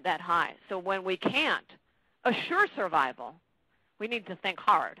survival aren't that high. So when we can't assure survival, we need to think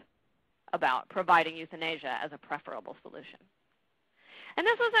hard about providing euthanasia as a preferable solution. And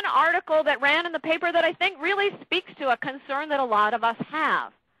this was an article that ran in the paper that I think really speaks to a concern that a lot of us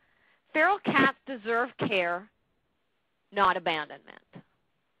have. Feral cats deserve care, not abandonment.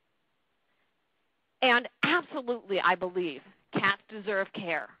 And absolutely, I believe cats deserve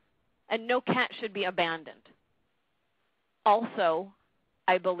care, and no cat should be abandoned. Also,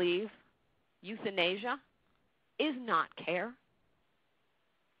 I believe euthanasia is not care.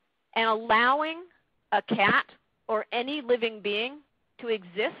 And allowing a cat or any living being to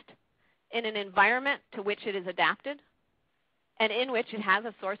exist in an environment to which it is adapted and in which it has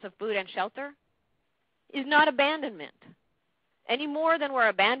a source of food and shelter is not abandonment, any more than we're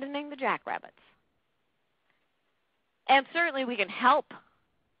abandoning the jackrabbits. And certainly we can help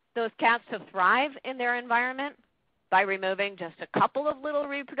those cats to thrive in their environment by removing just a couple of little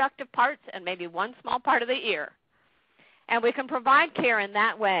reproductive parts and maybe one small part of the ear. And we can provide care in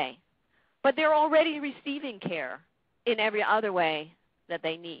that way. But they're already receiving care in every other way that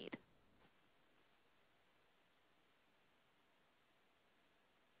they need.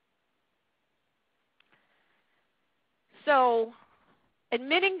 So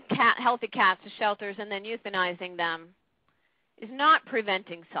admitting healthy cats to shelters and then euthanizing them is not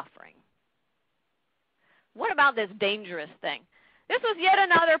preventing suffering. What about this dangerous thing? This was yet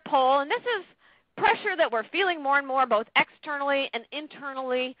another poll, and this is pressure that we're feeling more and more, both externally and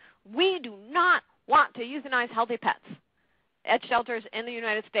internally. We do not want to euthanize healthy pets at shelters in the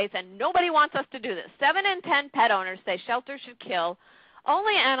United States, and nobody wants us to do this. 7 in 10 pet owners say shelters should kill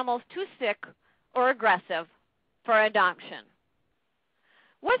only animals too sick or aggressive for adoption.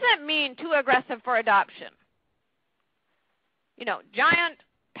 What does that mean, too aggressive for adoption? You know, giant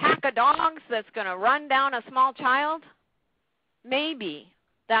pack of dogs that's going to run down a small child? Maybe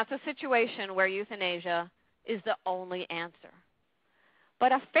that's a situation where euthanasia is the only answer.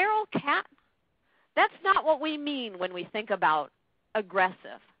 But a feral cat, that's not what we mean when we think about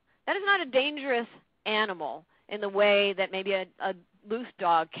aggressive. That is not a dangerous animal in the way that maybe a loose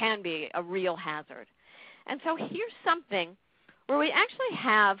dog can be a real hazard. And so here's something where we actually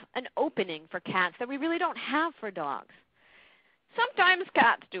have an opening for cats that we really don't have for dogs. Sometimes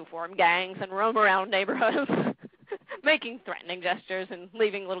cats do form gangs and roam around neighborhoods, making threatening gestures and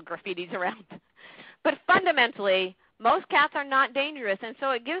leaving little graffitis around. But fundamentally, most cats are not dangerous, and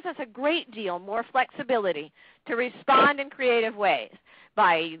so it gives us a great deal more flexibility to respond in creative ways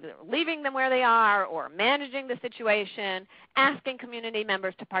by either leaving them where they are or managing the situation, asking community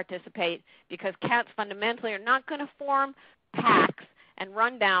members to participate, because cats fundamentally are not going to form packs and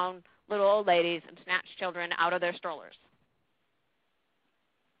run down little old ladies and snatch children out of their strollers.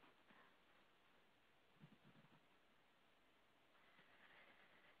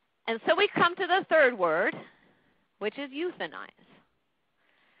 And so we come to the third word, which is euthanize.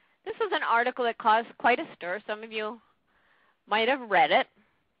 This was an article that caused quite a stir. Some of you might have read it.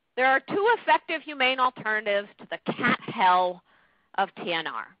 There are 2 effective humane alternatives to the cat hell of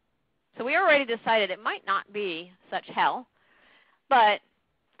TNR. So we already decided it might not be such hell. But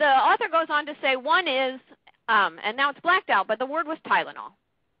the author goes on to say one is, and now it's blacked out, but the word was Tylenol.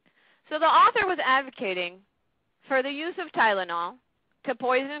 So the author was advocating for the use of Tylenol to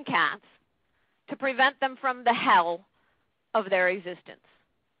poison cats to prevent them from the hell of their existence.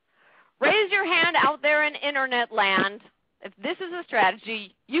 Raise your hand out there in internet land if this is a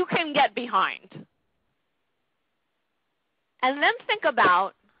strategy you can get behind. And then think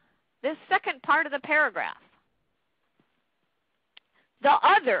about this second part of the paragraph. The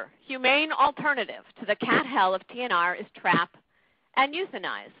other humane alternative to the cat hell of TNR is trap and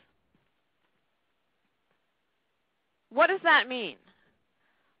euthanize. What does that mean?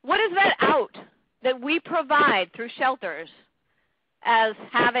 What is that out that we provide through shelters as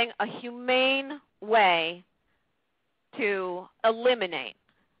having a humane way to eliminate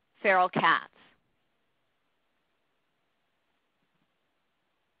feral cats?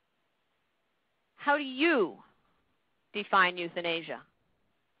 How do you define euthanasia?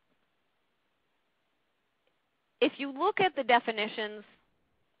 If you look at the definitions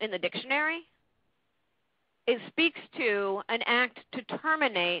in the dictionary, it speaks to an act to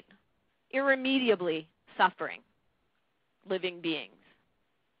terminate irremediably suffering living beings.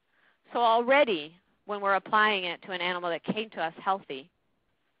 So already, when we're applying it to an animal that came to us healthy,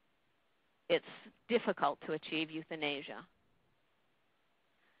 it's difficult to achieve euthanasia.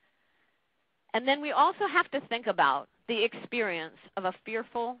 And then we also have to think about the experience of a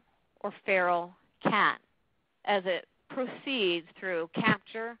fearful or feral cat as it proceeds through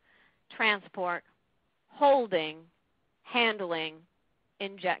capture, transport, holding, handling,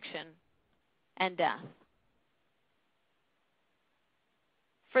 injection, and death.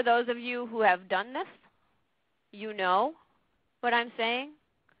 For those of you who have done this, you know what I'm saying.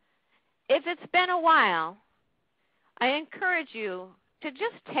 If it's been a while, I encourage you to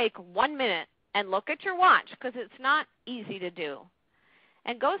just take 1 minute and look at your watch, because it's not easy to do,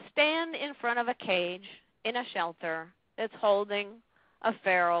 and go stand in front of a cage in a shelter that's holding a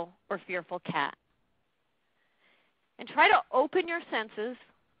feral or fearful cat. And try to open your senses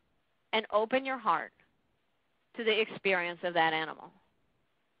and open your heart to the experience of that animal.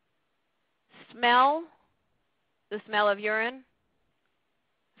 Smell the smell of urine,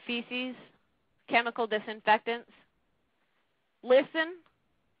 feces, chemical disinfectants. Listen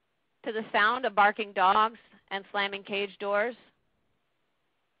to the sound of barking dogs and slamming cage doors.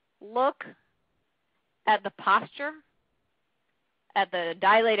 Look at the posture, at the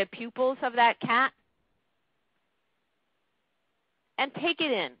dilated pupils of that cat, and take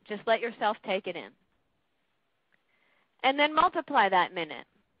it in. Just let yourself take it in. And then multiply that minute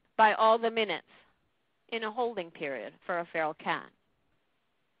by all the minutes in a holding period for a feral cat.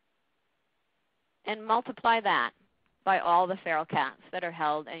 And multiply that by all the feral cats that are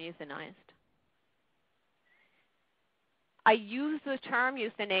held and euthanized. I use the term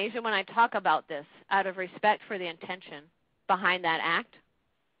euthanasia when I talk about this out of respect for the intention behind that act.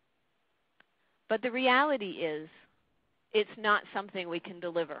 But the reality is, it's not something we can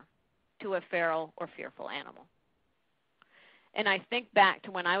deliver to a feral or fearful animal. And I think back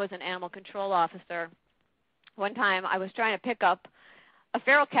to when I was an animal control officer. One time I was trying to pick up a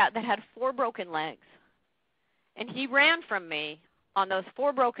feral cat that had 4 broken legs. And he ran from me on those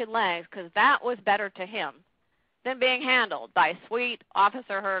 4 broken legs because that was better to him than being handled by sweet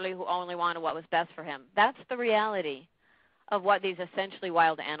Officer Hurley who only wanted what was best for him. That's the reality of what these essentially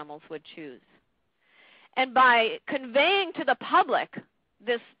wild animals would choose. And by conveying to the public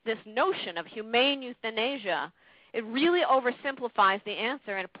this notion of humane euthanasia, it really oversimplifies the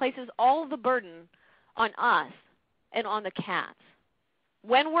answer, and it places all the burden on us and on the cats.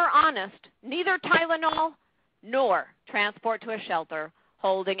 When we're honest, neither Tylenol nor transport to a shelter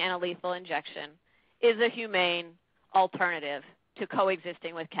holding an lethal injection is a humane alternative to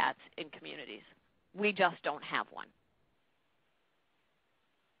coexisting with cats in communities. We just don't have one.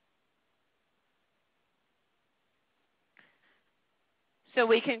 So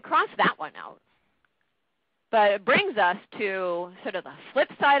we can cross that one out. But it brings us to sort of the flip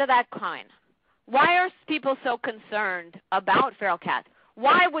side of that coin. Why are people so concerned about feral cats?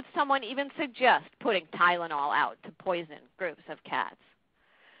 Why would someone even suggest putting Tylenol out to poison groups of cats?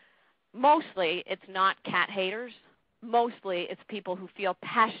 Mostly it's not cat haters. Mostly it's people who feel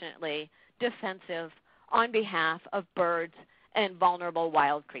passionately defensive on behalf of birds and vulnerable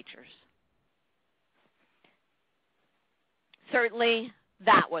wild creatures. Certainly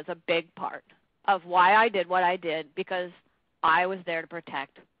that was a big part of why I did what I did, because I was there to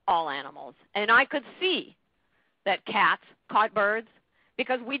protect all animals. And I could see that cats caught birds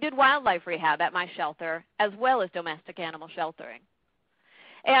because we did wildlife rehab at my shelter as well as domestic animal sheltering.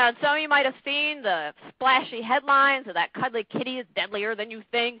 And some of you might have seen the splashy headlines of that cuddly kitty is deadlier than you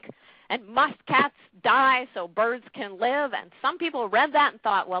think, and must cats die so birds can live? And some people read that and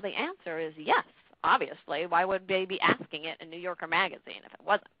thought, well, the answer is yes, obviously. Why would they be asking it in New Yorker magazine if it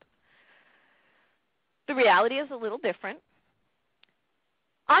wasn't? The reality is a little different.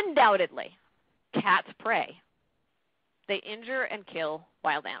 Undoubtedly, cats prey. They injure and kill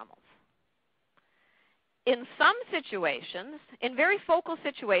wild animals. In some situations, in very focal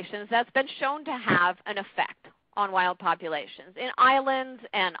situations, that's been shown to have an effect on wild populations, in islands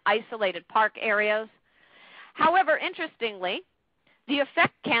and isolated park areas. However, interestingly, the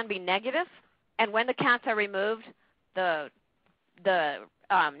effect can be negative, and when the cats are removed, the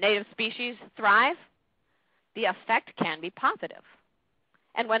native species thrive. The effect can be positive.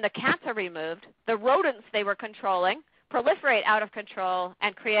 And when the cats are removed, the rodents they were controlling proliferate out of control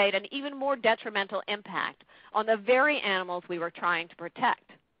and create an even more detrimental impact on the very animals we were trying to protect.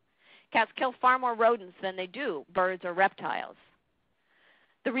 Cats kill far more rodents than they do birds or reptiles.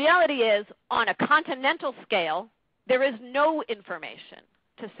 The reality is, on a continental scale, there is no information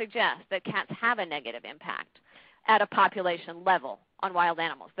to suggest that cats have a negative impact at a population level on wild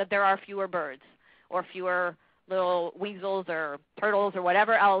animals, that there are fewer birds or fewer little weasels or turtles or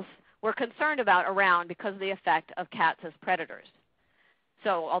whatever else we're concerned about around because of the effect of cats as predators.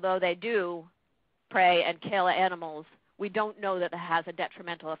 So although they do prey and kill animals, we don't know that it has a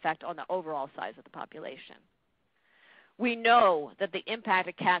detrimental effect on the overall size of the population. We know that the impact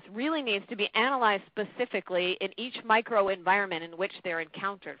of cats really needs to be analyzed specifically in each microenvironment in which they're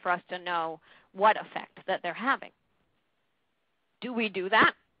encountered for us to know what effect that they're having. Do we do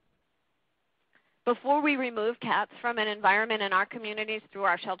that? Before we remove cats from an environment in our communities through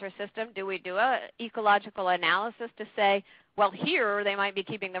our shelter system, do we do an ecological analysis to say, well, here they might be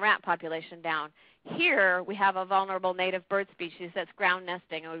keeping the rat population down. Here we have a vulnerable native bird species that's ground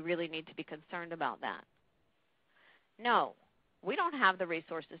nesting, and we really need to be concerned about that. No, we don't have the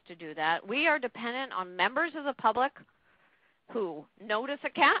resources to do that. We are dependent on members of the public who notice a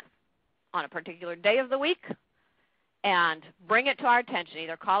cat on a particular day of the week and bring it to our attention,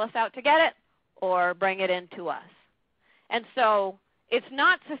 either call us out to get it or bring it in to us. And so it's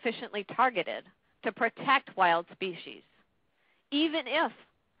not sufficiently targeted to protect wild species, even if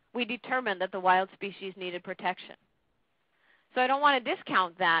we determine that the wild species needed protection. So I don't want to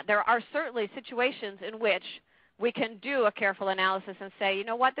discount that. There are certainly situations in which we can do a careful analysis and say, you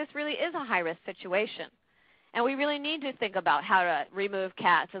know what, this really is a high-risk situation. And we really need to think about how to remove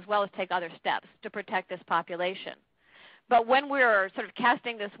cats as well as take other steps to protect this population. But when we're sort of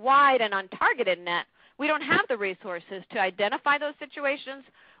casting this wide and untargeted net, we don't have the resources to identify those situations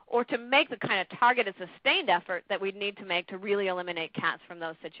or to make the kind of targeted, sustained effort that we need to make to really eliminate cats from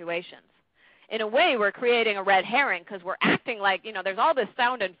those situations. In a way, we're creating a red herring because we're acting like, you know, there's all this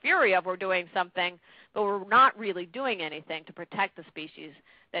sound and fury of we're doing something, but we're not really doing anything to protect the species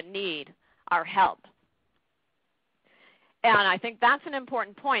that need our help. And I think that's an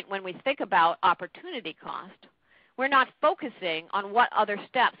important point when we think about opportunity cost. We're not focusing on what other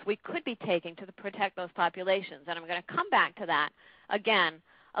steps we could be taking to protect those populations. And I'm going to come back to that again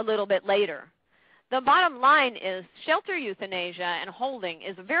a little bit later. The bottom line is shelter euthanasia and holding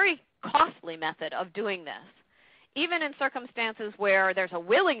is a very costly method of doing this. Even in circumstances where there's a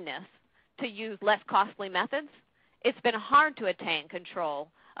willingness to use less costly methods, it's been hard to attain control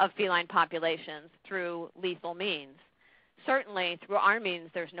of feline populations through lethal means. Certainly, through our means,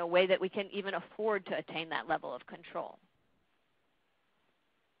 there's no way that we can even afford to attain that level of control.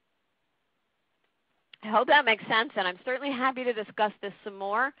 I hope that makes sense, and I'm certainly happy to discuss this some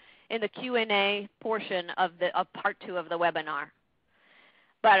more in the Q&A portion of part 2 of the webinar.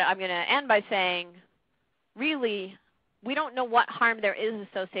 But I'm going to end by saying, really, we don't know what harm there is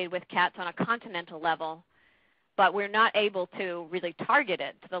associated with cats on a continental level, but we're not able to really target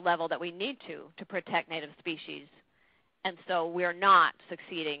it to the level that we need to protect native species. And so we're not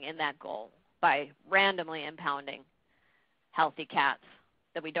succeeding in that goal by randomly impounding healthy cats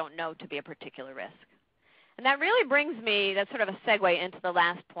that we don't know to be a particular risk. And that really brings me, that's sort of a segue into the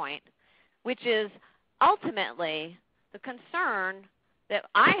last point, which is ultimately the concern that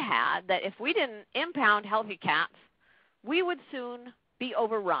I had that if we didn't impound healthy cats, we would soon be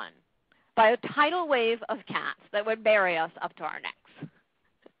overrun by a tidal wave of cats that would bury us up to our necks.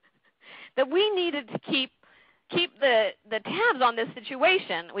 That we needed to keep the tabs on this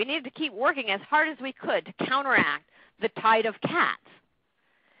situation. We needed to keep working as hard as we could to counteract the tide of cats.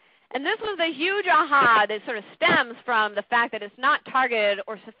 And this was a huge aha that sort of stems from the fact that it's not targeted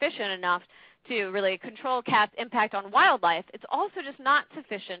or sufficient enough to really control cats' impact on wildlife. It's also just not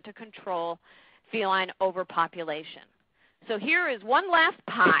sufficient to control feline overpopulation. So here is one last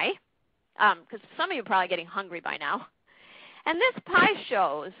pie, because some of you are probably getting hungry by now. And this pie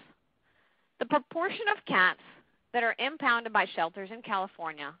shows the proportion of cats that are impounded by shelters in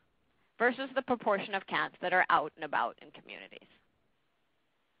California versus the proportion of cats that are out and about in communities.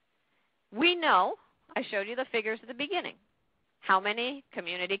 We know, I showed you the figures at the beginning, how many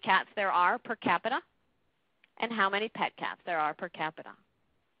community cats there are per capita and how many pet cats there are per capita.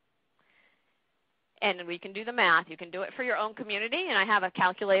 And we can do the math. You can do it for your own community, and I have a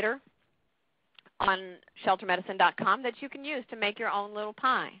calculator on sheltermedicine.com that you can use to make your own little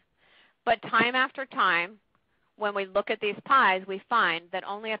pie. But time after time, when we look at these pies, we find that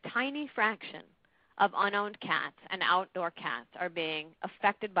only a tiny fraction of unowned cats and outdoor cats are being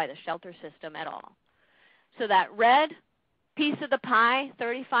affected by the shelter system at all. So that red piece of the pie,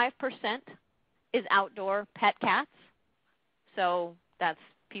 35%, is outdoor pet cats. So that's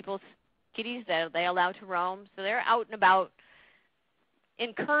people's kitties that they allow to roam. So they're out and about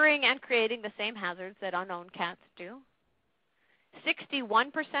incurring and creating the same hazards that unowned cats do. 61%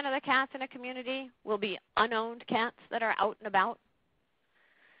 of the cats in a community will be unowned cats that are out and about.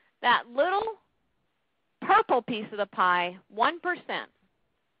 That little purple piece of the pie, 1%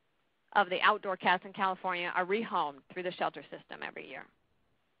 of the outdoor cats in California are rehomed through the shelter system every year.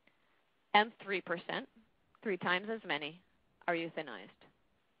 and 3%, 3 times as many, are euthanized.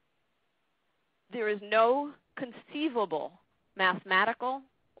 There is no conceivable mathematical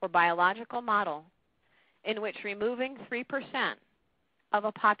or biological model in which removing 3% of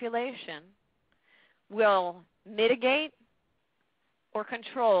a population will mitigate or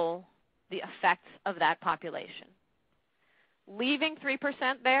control the effects of that population. Leaving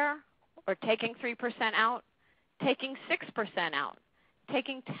 3% there or taking 3% out, taking 6% out,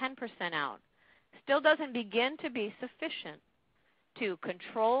 taking 10% out, still doesn't begin to be sufficient to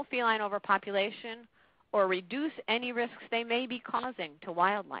control feline overpopulation or reduce any risks they may be causing to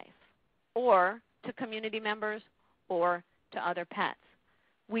wildlife or to community members or to other pets.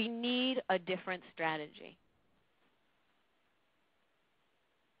 We need a different strategy.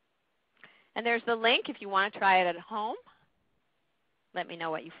 And there's the link if you want to try it at home. Let me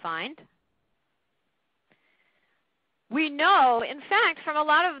know what you find. We know, in fact, from a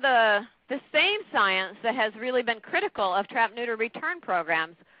lot of the same science that has really been critical of trap-neuter return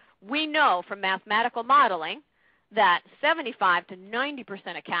programs, we know from mathematical modeling that 75 to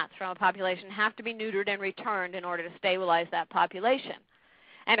 90% of cats from a population have to be neutered and returned in order to stabilize that population.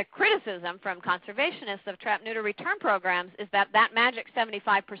 And a criticism from conservationists of trap-neuter return programs is that that magic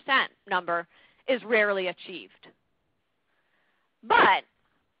 75% number is rarely achieved. But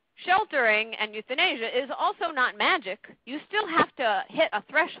sheltering and euthanasia is also not magic. You still have to hit a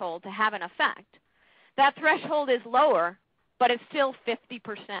threshold to have an effect. That threshold is lower, but it's still 50%.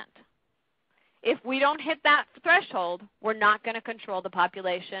 If we don't hit that threshold, we're not going to control the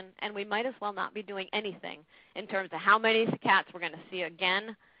population, and we might as well not be doing anything in terms of how many cats we're going to see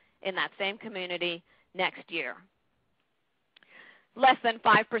again in that same community next year. Less than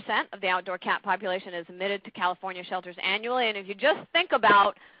 5% of the outdoor cat population is admitted to California shelters annually, and if you just think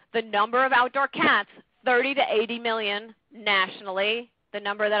about the number of outdoor cats, 30 to 80 million nationally, the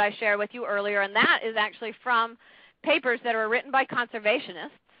number that I shared with you earlier, and that is actually from papers that are written by conservationists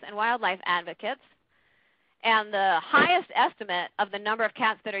and wildlife advocates. And the highest estimate of the number of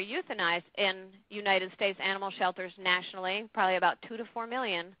cats that are euthanized in United States animal shelters nationally, probably about 2 to 4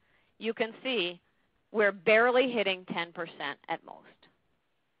 million, you can see we're barely hitting 10% at most.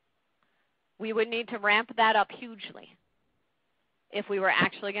 We would need to ramp that up hugely if we were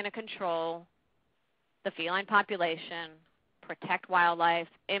actually going to control the feline population, protect wildlife,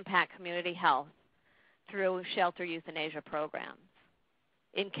 impact community health through shelter euthanasia programs.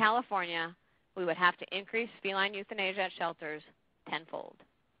 In California, we would have to increase feline euthanasia at shelters tenfold.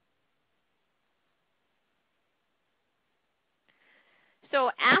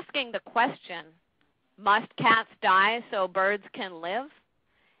 So asking the question, must cats die so birds can live,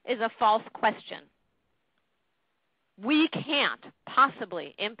 is a false question. We can't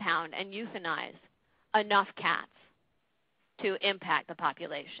possibly impound and euthanize enough cats to impact the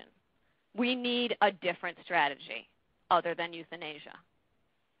population. We need a different strategy other than euthanasia.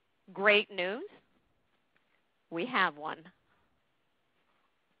 Great news, we have one.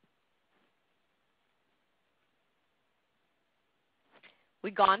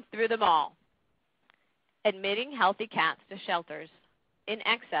 We've gone through them all. Admitting healthy cats to shelters in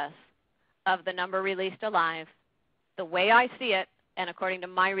excess of the number released alive, the way I see it, and according to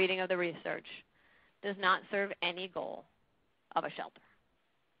my reading of the research, does not serve any goal of a shelter.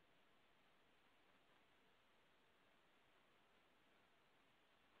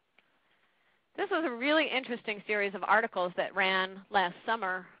 This was a really interesting series of articles that ran last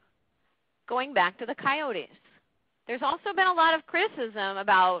summer going back to the coyotes. There's also been a lot of criticism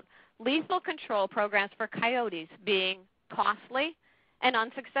about lethal control programs for coyotes being costly and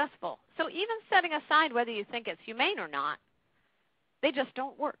unsuccessful. So even setting aside whether you think it's humane or not, they just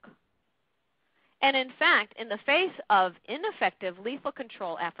don't work. And in fact, in the face of ineffective lethal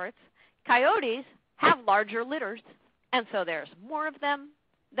control efforts, coyotes have larger litters, and so there's more of them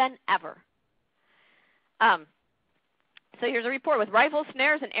than ever. So here's a report. With rifles,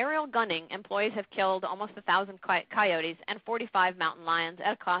 snares, and aerial gunning, employees have killed almost 1,000 coyotes and 45 mountain lions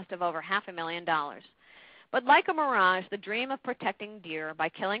at a cost of over $500,000. But like a mirage, the dream of protecting deer by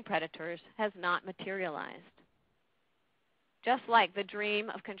killing predators has not materialized. Just like the dream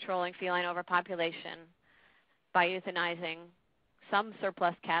of controlling feline overpopulation by euthanizing some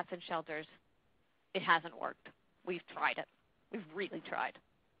surplus cats in shelters, it hasn't worked. We've tried it. We've really tried.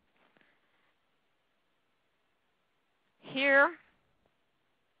 Here,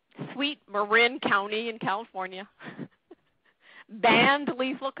 sweet Marin County in California banned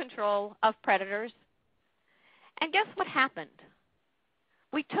lethal control of predators. And guess what happened?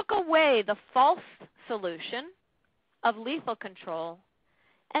 We took away the false solution of lethal control,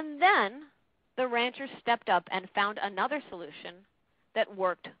 and then the ranchers stepped up and found another solution that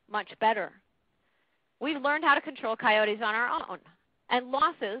worked much better. We've learned how to control coyotes on our own, and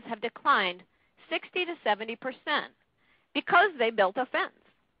losses have declined 60 to 70% because they built a fence.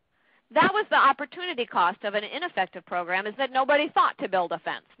 That was the opportunity cost of an ineffective program, is that nobody thought to build a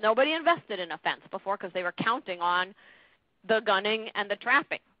fence. Nobody invested in a fence before because they were counting on the gunning and the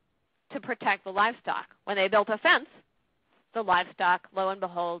trapping to protect the livestock. When they built a fence, the livestock, lo and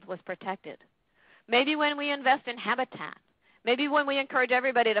behold, was protected. Maybe when we invest in habitat, maybe when we encourage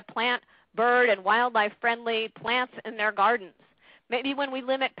everybody to plant bird and wildlife-friendly plants in their gardens, maybe when we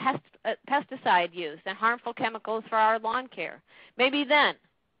limit pesticide use and harmful chemicals for our lawn care, maybe then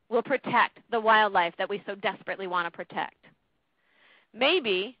we'll protect the wildlife that we so desperately want to protect.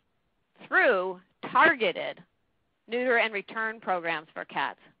 Maybe through targeted neuter and return programs for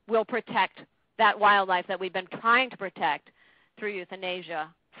cats, we'll protect that wildlife that we've been trying to protect through euthanasia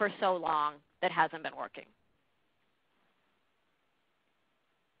for so long that hasn't been working.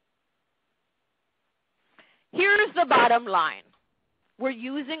 Here's the bottom line. We're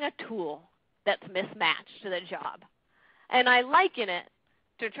using a tool that's mismatched to the job. And I liken it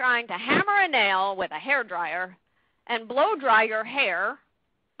to trying to hammer a nail with a hairdryer and blow dry your hair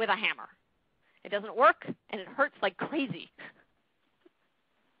with a hammer. It doesn't work, and it hurts like crazy.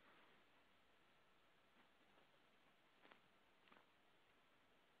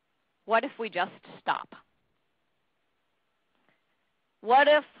 What if we just stop? What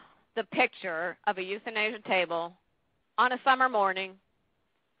if the picture of a euthanasia table on a summer morning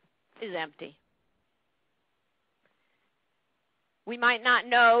is empty? We might not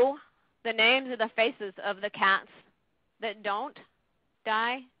know the names or the faces of the cats that don't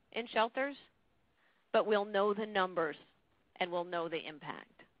die in shelters, but we'll know the numbers and we'll know the impact.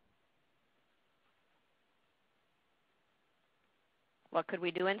 What could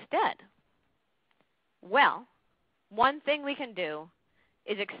we do instead? Well, one thing we can do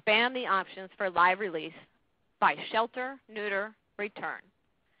is expand the options for live release by shelter, neuter, return.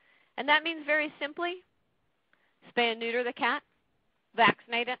 And that means very simply, spay and neuter the cat,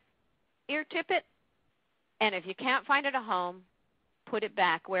 vaccinate it, ear tip it, and if you can't find it a home, put it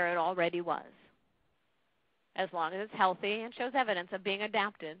back where it already was, as long as it's healthy and shows evidence of being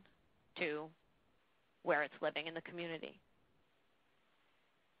adapted to where it's living in the community.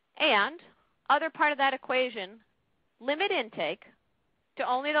 And other part of that equation, limit intake to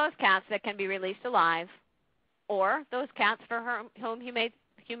only those cats that can be released alive, or those cats for whom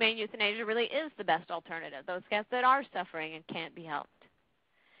humane euthanasia really is the best alternative, those cats that are suffering and can't be helped.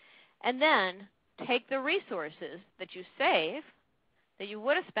 And then take the resources that you save, that you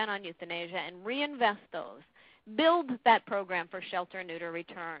would have spent on euthanasia, and reinvest those. Build that program for shelter, neuter,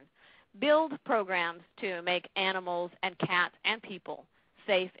 return. Build programs to make animals and cats and people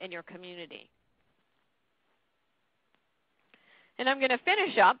safe in your community. And I'm going to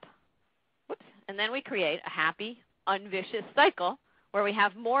finish up, and then we create a happy, unvicious cycle where we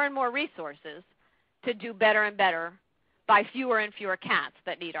have more and more resources to do better and better by fewer and fewer cats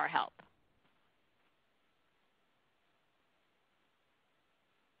that need our help.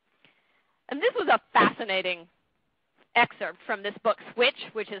 And this was a fascinating excerpt from this book, Switch,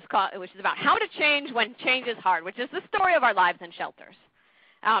 which is about how to change when change is hard, which is the story of our lives in shelters.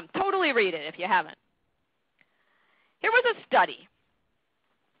 Totally read it if you haven't. Here was a study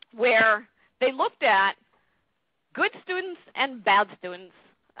where they looked at good students and bad students,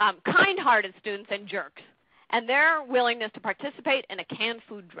 kind-hearted students and jerks, and their willingness to participate in a canned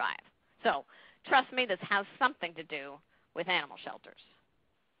food drive. So trust me, this has something to do with animal shelters.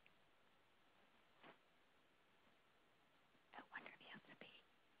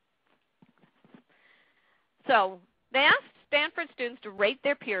 So they asked Stanford students to rate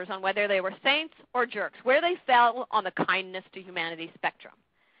their peers on whether they were saints or jerks, where they fell on the kindness to humanity spectrum.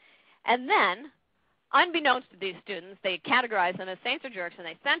 And then, unbeknownst to these students, they categorized them as saints or jerks, and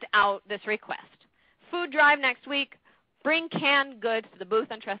they sent out this request. Food drive next week, bring canned goods to the booth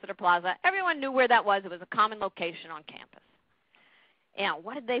on Tressiter Plaza. Everyone knew where that was. It was a common location on campus. And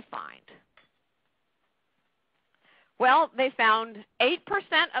what did they find? Well, they found 8%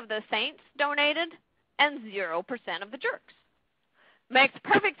 of the saints donated and 0% of the jerks. Makes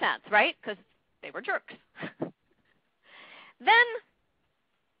perfect sense, right? Because they were jerks. Then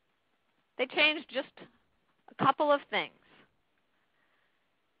they changed just a couple of things.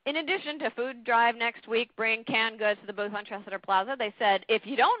 In addition to food drive next week, bring canned goods to the booth on Tressiter Plaza, they said, if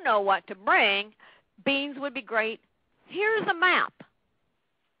you don't know what to bring, beans would be great. Here's a map.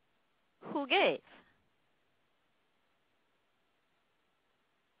 Who gave?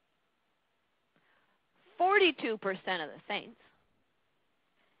 "42% of the saints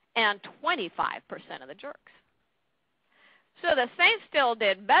and 25% of the jerks. So the saints still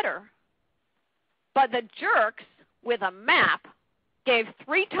did better, but the jerks with a map gave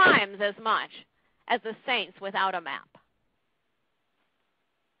 3 times as much as the saints without a map.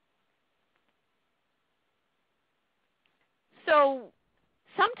 So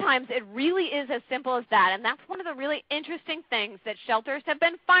sometimes it really is as simple as that, and that's one of the really interesting things that shelters have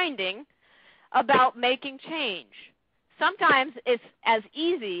been finding about making change. Sometimes it's as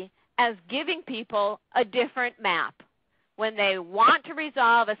easy as giving people a different map. When they want to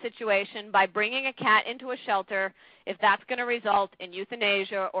resolve a situation by bringing a cat into a shelter, if that's going to result in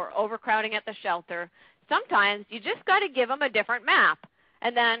euthanasia or overcrowding at the shelter, sometimes you just got to give them a different map.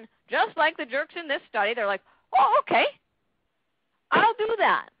 And then, just like the jerks in this study, they're like, oh, okay, I'll do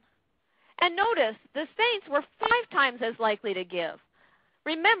that. And notice, the saints were 5 times as likely to give.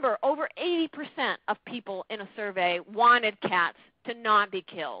 Remember, over 80% of people in a survey wanted cats to not be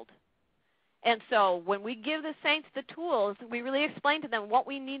killed. And so when we give the saints the tools, we really explain to them what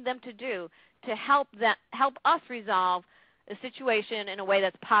we need them to do to help us resolve a situation in a way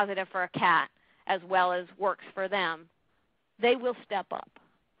that's positive for a cat as well as works for them. They will step up.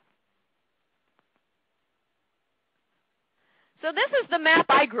 So this is the map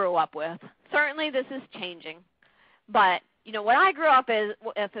I grew up with. Certainly this is changing. But, you know, what I grew up with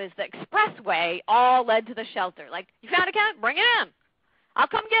is the expressway all led to the shelter. Like, you found a cat? Bring it in. I'll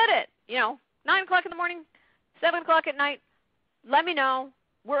come get it. You know, 9 o'clock in the morning, 7 o'clock at night. Let me know.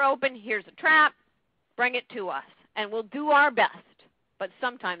 We're open. Here's a trap. Bring it to us. And we'll do our best. But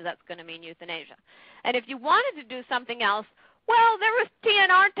sometimes that's going to mean euthanasia. And if you wanted to do something else, well, there was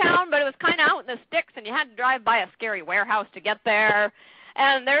TNR Town, but it was kind of out in the sticks, and you had to drive by a scary warehouse to get there.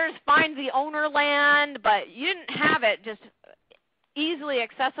 And there's Find the Owner Land, but you didn't have it just easily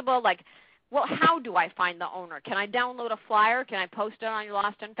accessible. Like, well, how do I find the owner? Can I download a flyer? Can I post it on your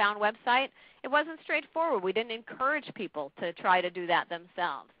Lost and Found website? It wasn't straightforward. We didn't encourage people to try to do that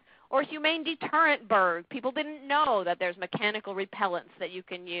themselves. Or Humane Deterrent Bird. People didn't know that there's mechanical repellents that you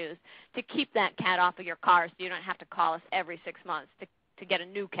can use to keep that cat off of your car so you don't have to call us every 6 months to get a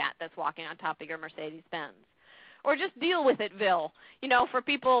new cat that's walking on top of your Mercedes-Benz. Or just Deal With It-ville, you know, for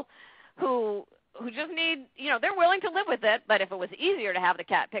people who just need, you know, they're willing to live with it, but if it was easier to have the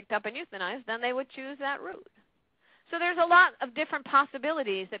cat picked up and euthanized, then they would choose that route. So there's a lot of different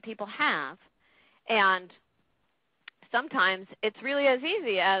possibilities that people have, and sometimes it's really as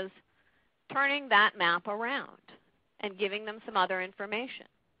easy as turning that map around and giving them some other information.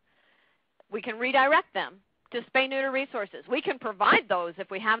 We can redirect them to spay-neuter resources. We can provide those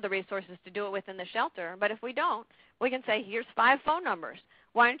if we have the resources to do it within the shelter, but if we don't, we can say, here's 5 phone numbers.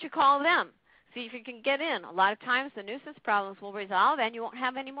 Why don't you call them? See if you can get in. A lot of times the nuisance problems will resolve and you won't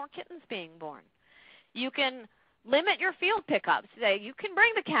have any more kittens being born. You can limit your field pickups. Say, you can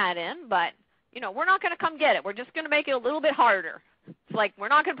bring the cat in, but you know, we're not going to come get it. We're just going to make it a little bit harder. It's like we're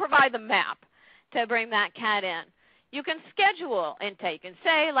not going to provide the map to bring that cat in. You can schedule intake and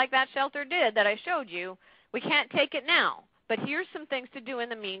say, like that shelter did that I showed you, we can't take it now, but here's some things to do in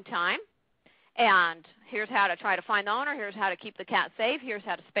the meantime. And here's how to try to find the owner. Here's how to keep the cat safe. Here's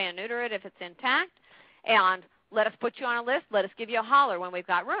how to spay and neuter it if it's intact. And let us put you on a list. Let us give you a holler when we've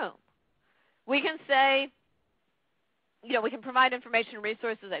got room. We can say, you know, we can provide information and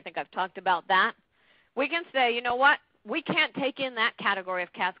resources. I think I've talked about that. We can say, you know what, we can't take in that category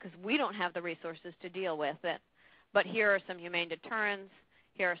of cats because we don't have the resources to deal with it. But here are some humane deterrents.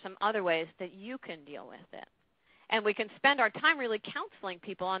 Here are some other ways that you can deal with it. And we can spend our time really counseling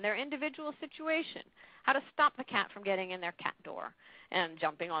people on their individual situation, how to stop the cat from getting in their cat door and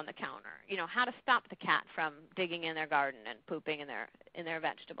jumping on the counter, you know, how to stop the cat from digging in their garden and pooping in their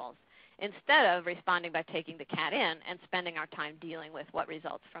vegetables, instead of responding by taking the cat in and spending our time dealing with what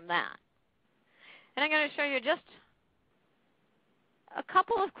results from that. And I'm going to show you just a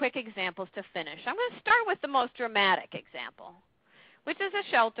couple of quick examples to finish. I'm going to start with the most dramatic example, which is a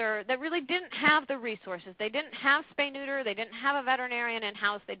shelter that really didn't have the resources. They didn't have spay-neuter. They didn't have a veterinarian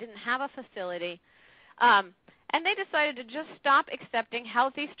in-house. They didn't have a facility. And they decided to just stop accepting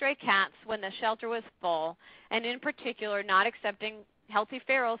healthy stray cats when the shelter was full, and in particular not accepting healthy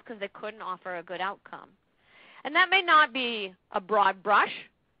ferals because they couldn't offer a good outcome. And that may not be a broad brush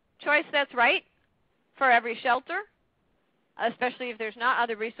choice that's right for every shelter, especially if there's not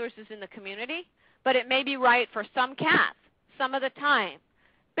other resources in the community, but it may be right for some cats some of the time.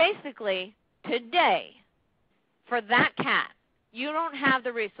 Basically, today, for that cat, you don't have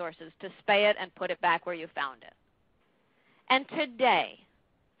the resources to spay it and put it back where you found it. And today,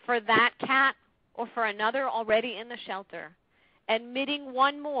 for that cat or for another already in the shelter, admitting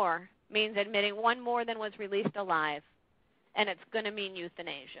one more means admitting one more than was released alive, and it's going to mean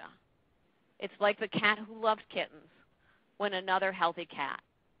euthanasia. It's like the cat who loved kittens when another healthy cat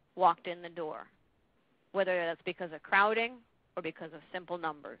walked in the door, whether that's because of crowding or because of simple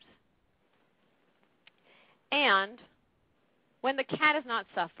numbers. And when the cat is not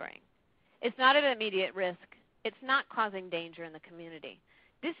suffering, it's not at immediate risk, it's not causing danger in the community.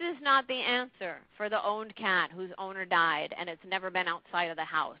 This is not the answer for the owned cat whose owner died and it's never been outside of the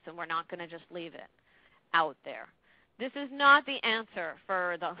house and we're not going to just leave it out there. This is not the answer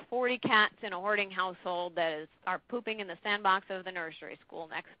for the 40 cats in a hoarding household that are pooping in the sandbox of the nursery school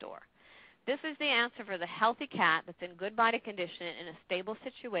next door. This is the answer for the healthy cat that's in good body condition in a stable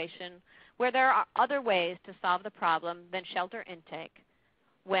situation where there are other ways to solve the problem than shelter intake,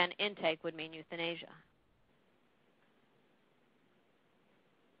 when intake would mean euthanasia.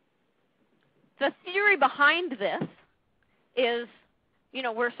 The theory behind this is,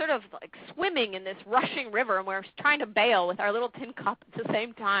 we're sort of like swimming in this rushing river and we're trying to bail with our little tin cup at the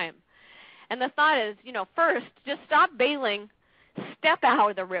same time. And the thought is, first, just stop bailing, step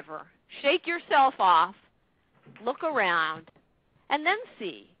out of the river, shake yourself off, look around, and then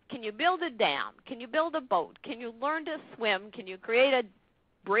see, can you build a dam? Can you build a boat? Can you learn to swim? Can you create a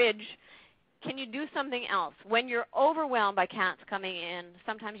bridge? Can you do something else? When you're overwhelmed by cats coming in,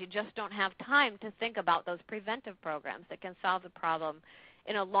 sometimes you just don't have time to think about those preventive programs that can solve the problem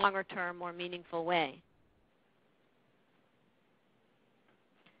in a longer term, more meaningful way.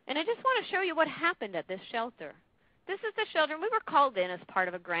 And I just want to show you what happened at this shelter. This is the shelter. We were called in as part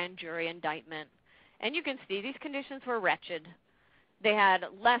of a grand jury indictment. And you can see these conditions were wretched. They had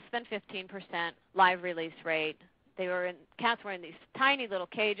less than 15% live release rate. Cats were in these tiny little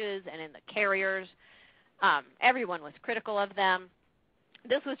cages and in the carriers. Everyone was critical of them.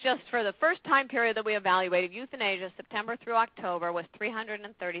 This was just for the first time period that we evaluated euthanasia, September through October, was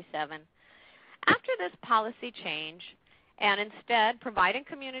 337. After this policy change, and instead providing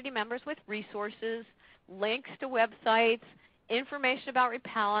community members with resources, links to websites, information about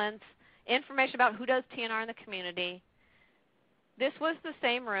repellents, information about who does TNR in the community, this was the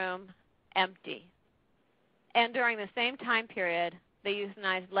same room, empty. And during the same time period, they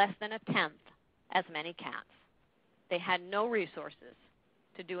euthanized less than a tenth as many cats. They had no resources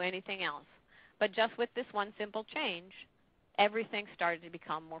to do anything else. But just with this one simple change, everything started to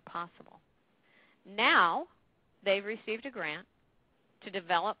become more possible. Now, they've received a grant to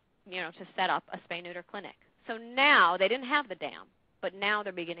develop, to set up a spay-neuter clinic. So now, they didn't have the dam, but now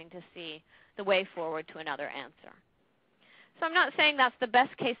they're beginning to see the way forward to another answer. So I'm not saying that's the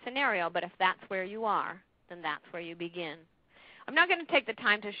best case scenario, but if that's where you are, then that's where you begin. I'm not going to take the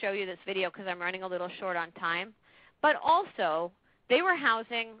time to show you this video because I'm running a little short on time, but also they were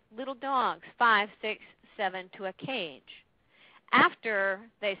housing little dogs, 5, 6, 7 to a cage. After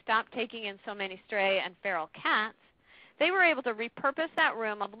they stopped taking in so many stray and feral cats, they were able to repurpose that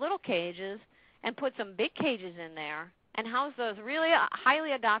room of little cages and put some big cages in there and house those really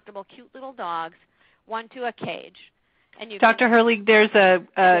highly adoptable, cute little dogs, one to a cage. And Dr. Hurley, there's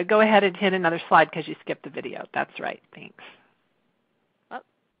go ahead and hit another slide because you skipped the video. That's right. Thanks. Oh.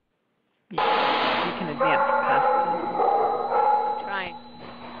 You can advance past it. I'm trying.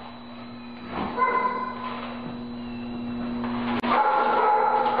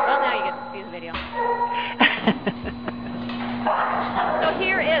 Well, now you get to see the video. So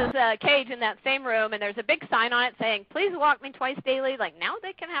here is a cage in that same room, and there's a big sign on it saying, please walk me twice daily. Like, now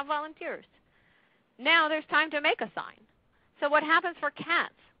they can have volunteers. Now there's time to make a sign. So what happens for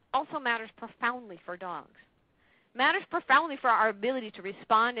cats also matters profoundly for dogs. Matters profoundly for our ability to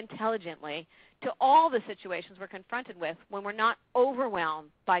respond intelligently to all the situations we're confronted with when we're not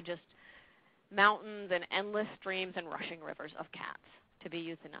overwhelmed by just mountains and endless streams and rushing rivers of cats to be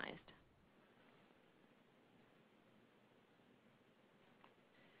euthanized.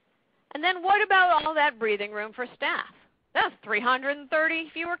 And then what about all that breathing room for staff? That's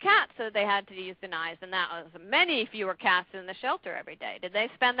 330 fewer cats that they had to euthanize, and that was many fewer cats in the shelter every day. Did they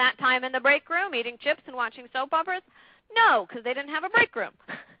spend that time in the break room eating chips and watching soap operas? No, because they didn't have a break room.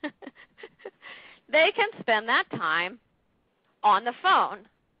 They can spend that time on the phone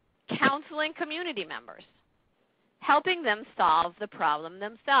counseling community members, helping them solve the problem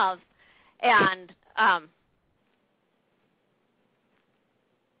themselves. And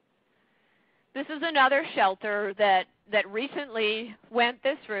this is another shelter that recently went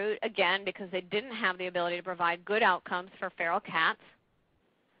this route, again, because they didn't have the ability to provide good outcomes for feral cats.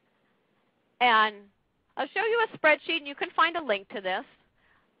 And I'll show you a spreadsheet, and you can find a link to this,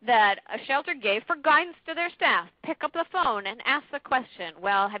 that a shelter gave for guidance to their staff. Pick up the phone and ask the question,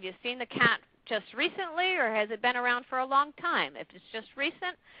 well, have you seen the cat just recently, or has it been around for a long time? If it's just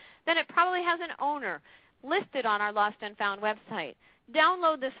recent, then it probably has an owner listed on our Lost and Found website.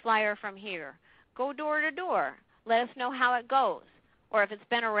 Download this flyer from here. Go door to door. Let us know how it goes. Or if it's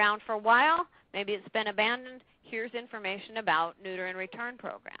been around for a while, maybe it's been abandoned, here's information about neuter and return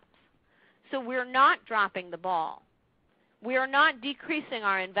programs. So we're not dropping the ball. We are not decreasing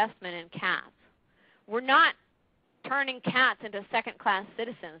our investment in cats. We're not turning cats into second-class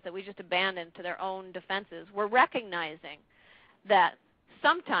citizens that we just abandon to their own defenses. We're recognizing that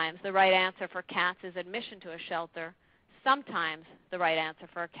sometimes the right answer for cats is admission to a shelter. Sometimes the right answer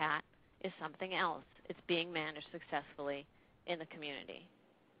for a cat is something else. It's being managed successfully in the community.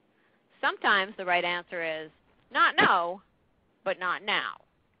 Sometimes the right answer is not no, but not now.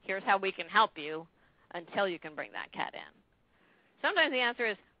 Here's how we can help you until you can bring that cat in. Sometimes the answer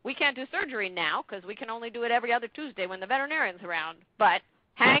is we can't do surgery now because we can only do it every other Tuesday when the veterinarian's around, but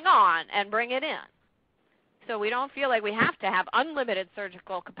hang on and bring it in. So we don't feel like we have to have unlimited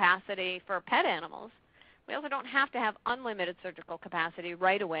surgical capacity for pet animals. We also don't have to have unlimited surgical capacity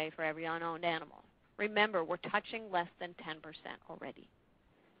right away for every unowned animal. Remember, we're touching less than 10% already.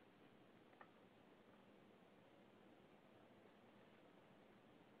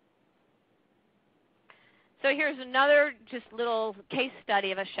 So here's another just little case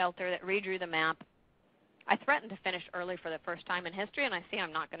study of a shelter that redrew the map. I threatened to finish early for the first time in history, and I see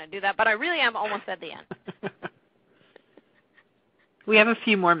I'm not going to do that, but I really am almost at the end. We have a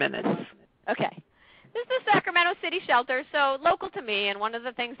few more minutes. Okay. This is the Sacramento City Shelter, so local to me, and one of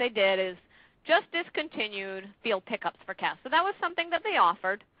the things they did is just discontinued field pickups for cats. So that was something that they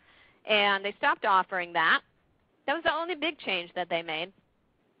offered, and they stopped offering that. That was the only big change that they made.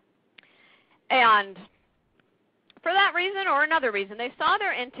 And for that reason or another reason, they saw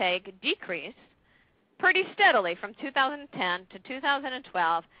their intake decrease pretty steadily from 2010 to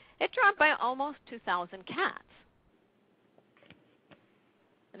 2012. It dropped by almost 2,000 cats.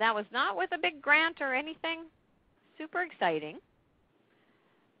 That was not with a big grant or anything super exciting.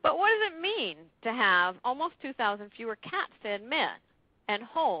 But what does it mean to have almost 2,000 fewer cats to admit and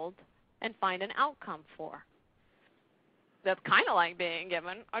hold and find an outcome for? That's kind of like being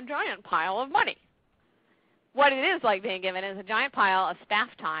given a giant pile of money. What it is like being given is a giant pile of staff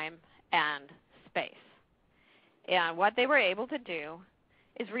time and space. And what they were able to do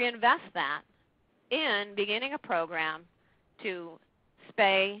is reinvest that in beginning a program to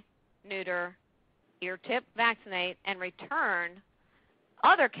spay, neuter, ear tip, vaccinate, and return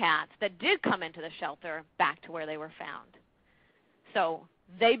other cats that did come into the shelter back to where they were found. So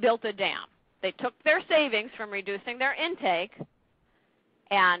they built a dam. They took their savings from reducing their intake,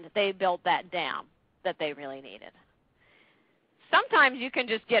 and they built that dam that they really needed. Sometimes you can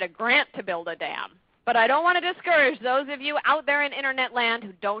just get a grant to build a dam, but I don't want to discourage those of you out there in internet land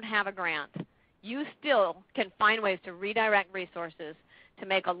who don't have a grant. You still can find ways to redirect resources to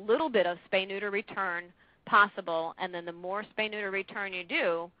make a little bit of spay-neuter return possible, and then the more spay-neuter return you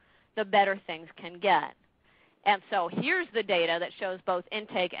do, the better things can get. And so here's the data that shows both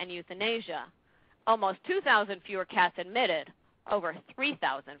intake and euthanasia. Almost 2,000 fewer cats admitted, over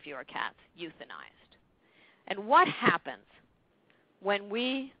 3,000 fewer cats euthanized. And what happens when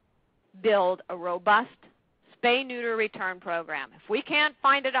we build a robust spay-neuter return program? If we can't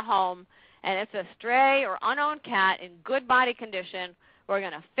find it a home and it's a stray or unowned cat in good body condition, we're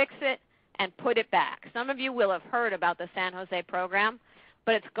going to fix it and put it back. Some of you will have heard about the San Jose program,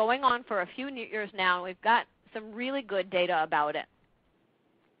 but it's going on for a few years now, and we've got some really good data about it.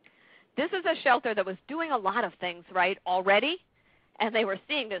 This is a shelter that was doing a lot of things right already, and they were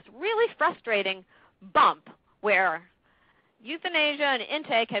seeing this really frustrating bump where euthanasia and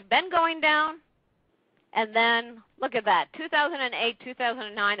intake had been going down, and then look at that, 2008,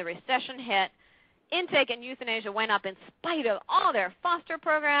 2009, the recession hit. Intake and euthanasia went up in spite of all their foster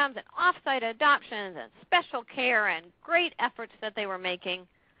programs and off-site adoptions and special care and great efforts that they were making.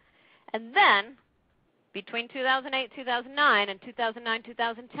 And then between 2008, 2009, and 2009,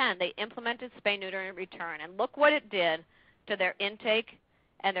 2010, they implemented spay, neuter, and return. And look what it did to their intake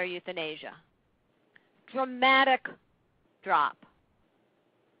and their euthanasia. Dramatic drop.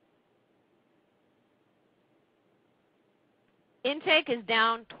 Intake is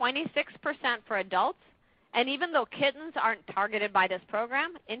down 26% for adults, and even though kittens aren't targeted by this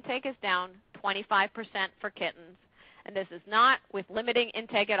program, intake is down 25% for kittens. And this is not with limiting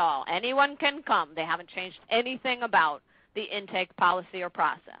intake at all. Anyone can come. They haven't changed anything about the intake policy or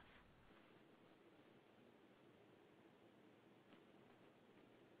process.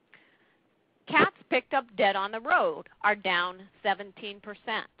 Cats picked up dead on the road are down 17%.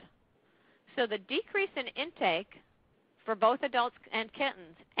 So the decrease in intake for both adults and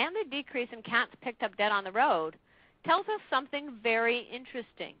kittens and the decrease in cats picked up dead on the road tells us something very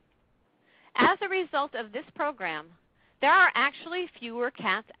interesting. As a result of this program, there are actually fewer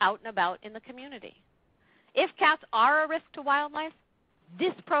cats out and about in the community. If cats are a risk to wildlife,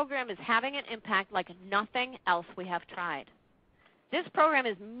 this program is having an impact like nothing else we have tried. This program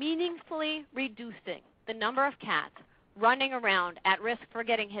is meaningfully reducing the number of cats running around at risk for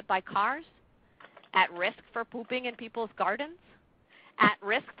getting hit by cars, at risk for pooping in people's gardens, at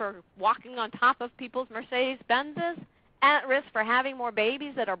risk for walking on top of people's Mercedes-Benzes, at risk for having more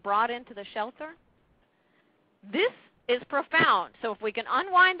babies that are brought into the shelter. This is profound. So if we can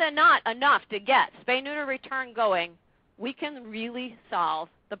unwind the knot enough to get spay-neuter return going, we can really solve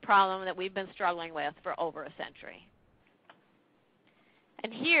the problem that we've been struggling with for over a century.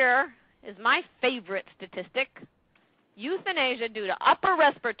 And here is my favorite statistic. Euthanasia due to upper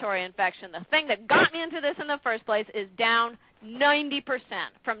respiratory infection, the thing that got me into this in the first place, is down 90%,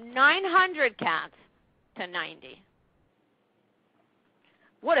 from 900 cats to 90.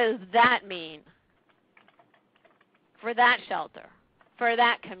 What does that mean for that shelter, for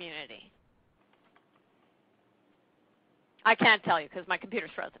that community? I can't tell you because my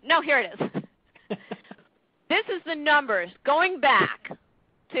computer's frozen. No, here it is. This is the numbers going back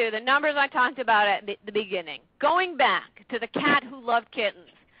to the numbers I talked about at the beginning, going back to the cat who loved kittens.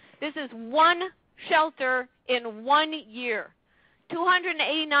 This is one shelter in 1 year.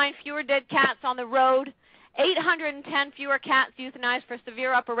 289 fewer dead cats on the road, 810 fewer cats euthanized for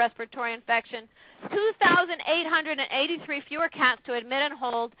severe upper respiratory infection, 2,883 fewer cats to admit and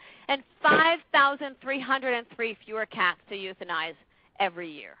hold, and 5,303 fewer cats to euthanize every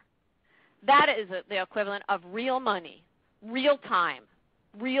year. That is the equivalent of real money, real time,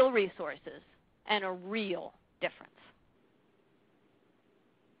 real resources, and a real difference.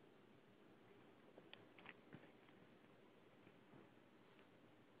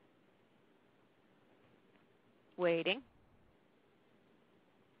 Waiting.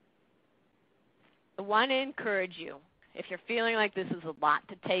 I want to encourage you, if you're feeling like this is a lot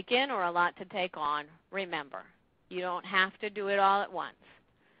to take in or a lot to take on, remember, you don't have to do it all at once.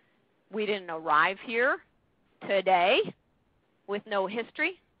 We didn't arrive here today with no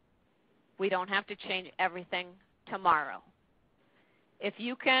history. We don't have to change everything tomorrow. If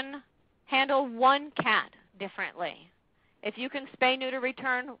you can handle one cat differently, if you can spay-neuter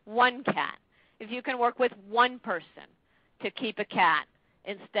return one cat, if you can work with one person to keep a cat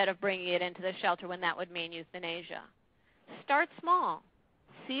instead of bringing it into the shelter when that would mean euthanasia, start small.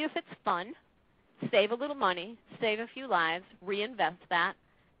 See if it's fun. Save a little money, save a few lives, reinvest that,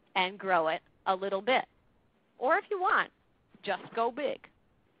 and grow it a little bit. Or if you want, just go big.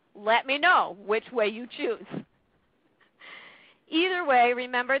 Let me know which way you choose. Either way,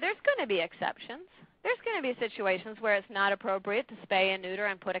 remember, there's going to be exceptions. There's going to be situations where it's not appropriate to spay and neuter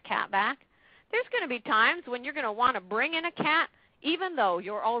and put a cat back. There's going to be times when you're going to want to bring in a cat even though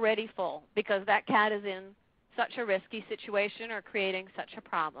you're already full because that cat is in such a risky situation or creating such a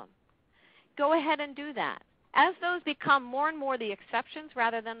problem. Go ahead and do that. As those become more and more the exceptions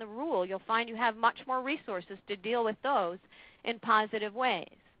rather than the rule, you'll find you have much more resources to deal with those in positive ways.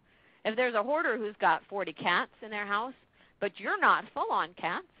 If there's a hoarder who's got 40 cats in their house, but you're not full on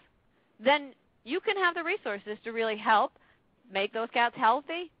cats, then you can have the resources to really help make those cats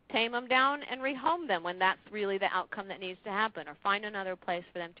healthy, tame them down, and rehome them when that's really the outcome that needs to happen, or find another place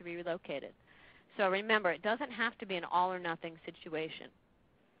for them to be relocated. So remember, it doesn't have to be an all or nothing situation.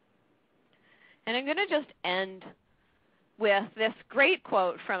 And I'm going to just end with this great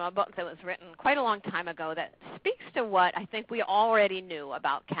quote from a book that was written quite a long time ago that speaks to what I think we already knew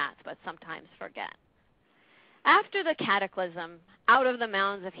about cats but sometimes forget. After the cataclysm, out of the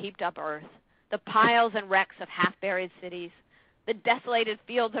mounds of heaped up earth, the piles and wrecks of half-buried cities, the desolated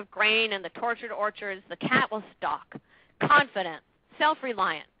fields of grain and the tortured orchards, the cat will stalk, confident,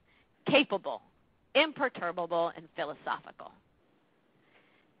 self-reliant, capable, imperturbable, and philosophical.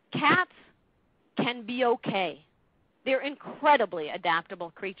 Cats can be okay. They're incredibly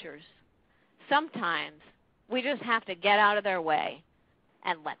adaptable creatures. Sometimes we just have to get out of their way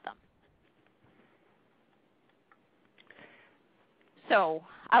and let them. So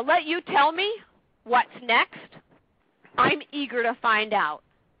I'll let you tell me what's next. I'm eager to find out.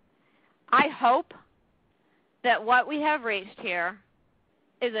 I hope that what we have reached here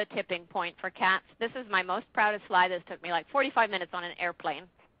is a tipping point for cats. This is my most proudest slide. This took me like 45 minutes on an airplane.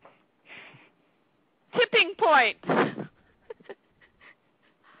 Tipping point.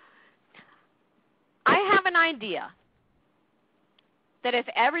 I have an idea that if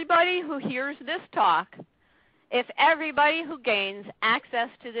everybody who hears this talk, if everybody who gains access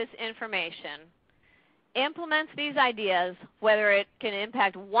to this information implements these ideas, whether it can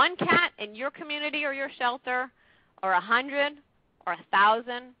impact one cat in your community or your shelter, or 100, or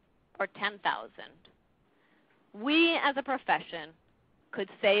 1,000, or 10,000, we as a profession could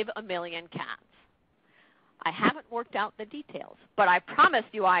save 1 million cats. I haven't worked out the details, but I promise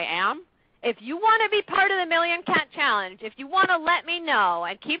you I am. If you want to be part of the Million Cat Challenge, if you want to let me know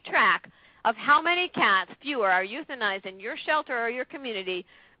and keep track of how many cats, fewer, are euthanized in your shelter or your community,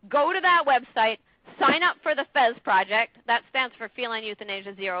 go to that website, sign up for the Fez Project. That stands for Feline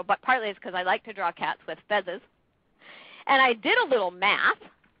Euthanasia Zero, but partly it's because I like to draw cats with fezzes. And I did a little math.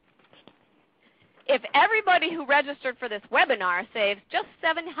 If everybody who registered for this webinar saves just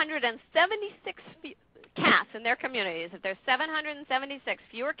 776 cats in their communities, if there's 776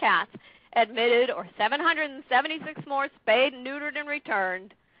 fewer cats admitted or 776 more spayed, neutered, and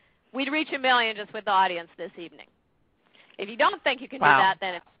returned, we'd reach 1 million just with the audience this evening. If you don't think you can do that,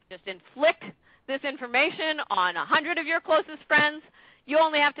 then just inflict this information on 100 of your closest friends. You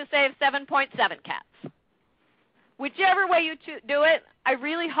only have to save 7.7 cats. Whichever way you do it, I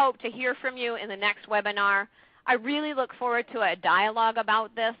really hope to hear from you in the next webinar. I really look forward to a dialogue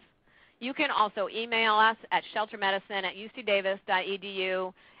about this. You can also email us at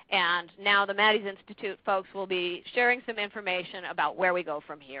sheltermedicine@ucdavis.edu, and now the Maddie's Institute folks will be sharing some information about where we go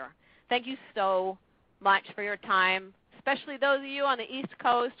from here. Thank you so much for your time, especially those of you on the East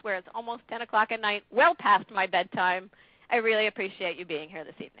Coast where it's almost 10 o'clock at night, well past my bedtime. I really appreciate you being here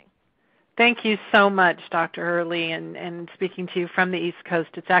this evening. Thank you so much, Dr. Hurley, and speaking to you from the East Coast,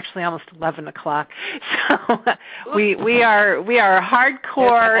 it's actually almost 11 o'clock. So we are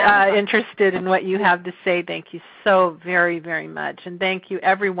hardcore interested in what you have to say. Thank you so very, very much, and thank you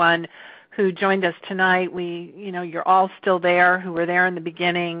everyone who joined us tonight. You're all still there, who were there in the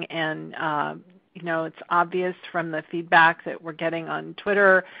beginning, and it's obvious from the feedback that we're getting on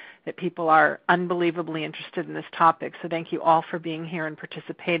Twitter that people are unbelievably interested in this topic. So thank you all for being here and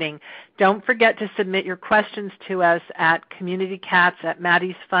participating. Don't forget to submit your questions to us at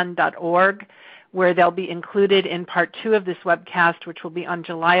communitycats@maddiesfund.org, where they'll be included in part 2 of this webcast, which will be on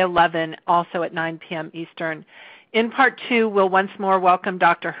July 11, also at 9 p.m. Eastern. In part 2, we'll once more welcome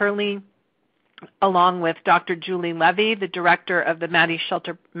Dr. Hurley, along with Dr. Julie Levy, the director of the Maddie's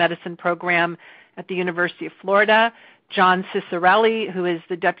Shelter Medicine Program at the University of Florida, John Cicerelli, who is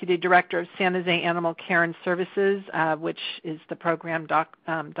the Deputy Director of San Jose Animal Care and Services, which is the program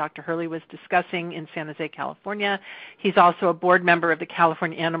Dr. Hurley was discussing in San Jose, California. He's also a board member of the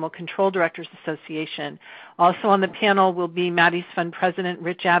California Animal Control Directors Association. Also on the panel will be Maddie's Fund President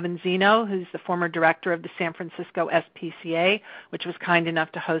Rich Avanzino, who's the former director of the San Francisco SPCA, which was kind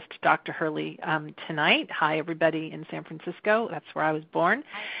enough to host Dr. Hurley tonight. Hi, everybody in San Francisco. That's where I was born.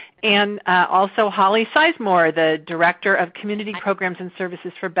 And also Holly Sizemore, the Director of Community Programs and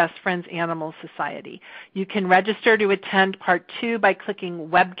Services for Best Friends Animal Society. You can register to attend Part 2 by clicking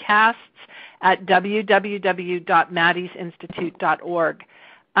webcasts at www.maddiesinstitute.org.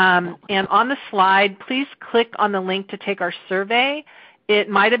 And on the slide, please click on the link to take our survey. It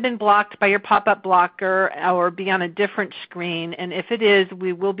might have been blocked by your pop-up blocker or be on a different screen. And if it is,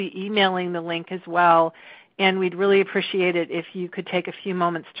 we will be emailing the link as well. And we'd really appreciate it if you could take a few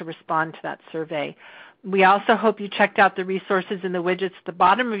moments to respond to that survey. We also hope you checked out the resources in the widgets at the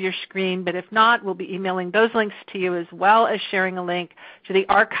bottom of your screen, but if not, we'll be emailing those links to you as well as sharing a link to the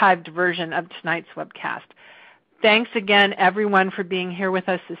archived version of tonight's webcast. Thanks again, everyone, for being here with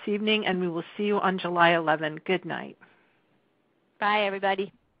us this evening, and we will see you on July 11. Good night. Bye,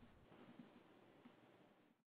 everybody.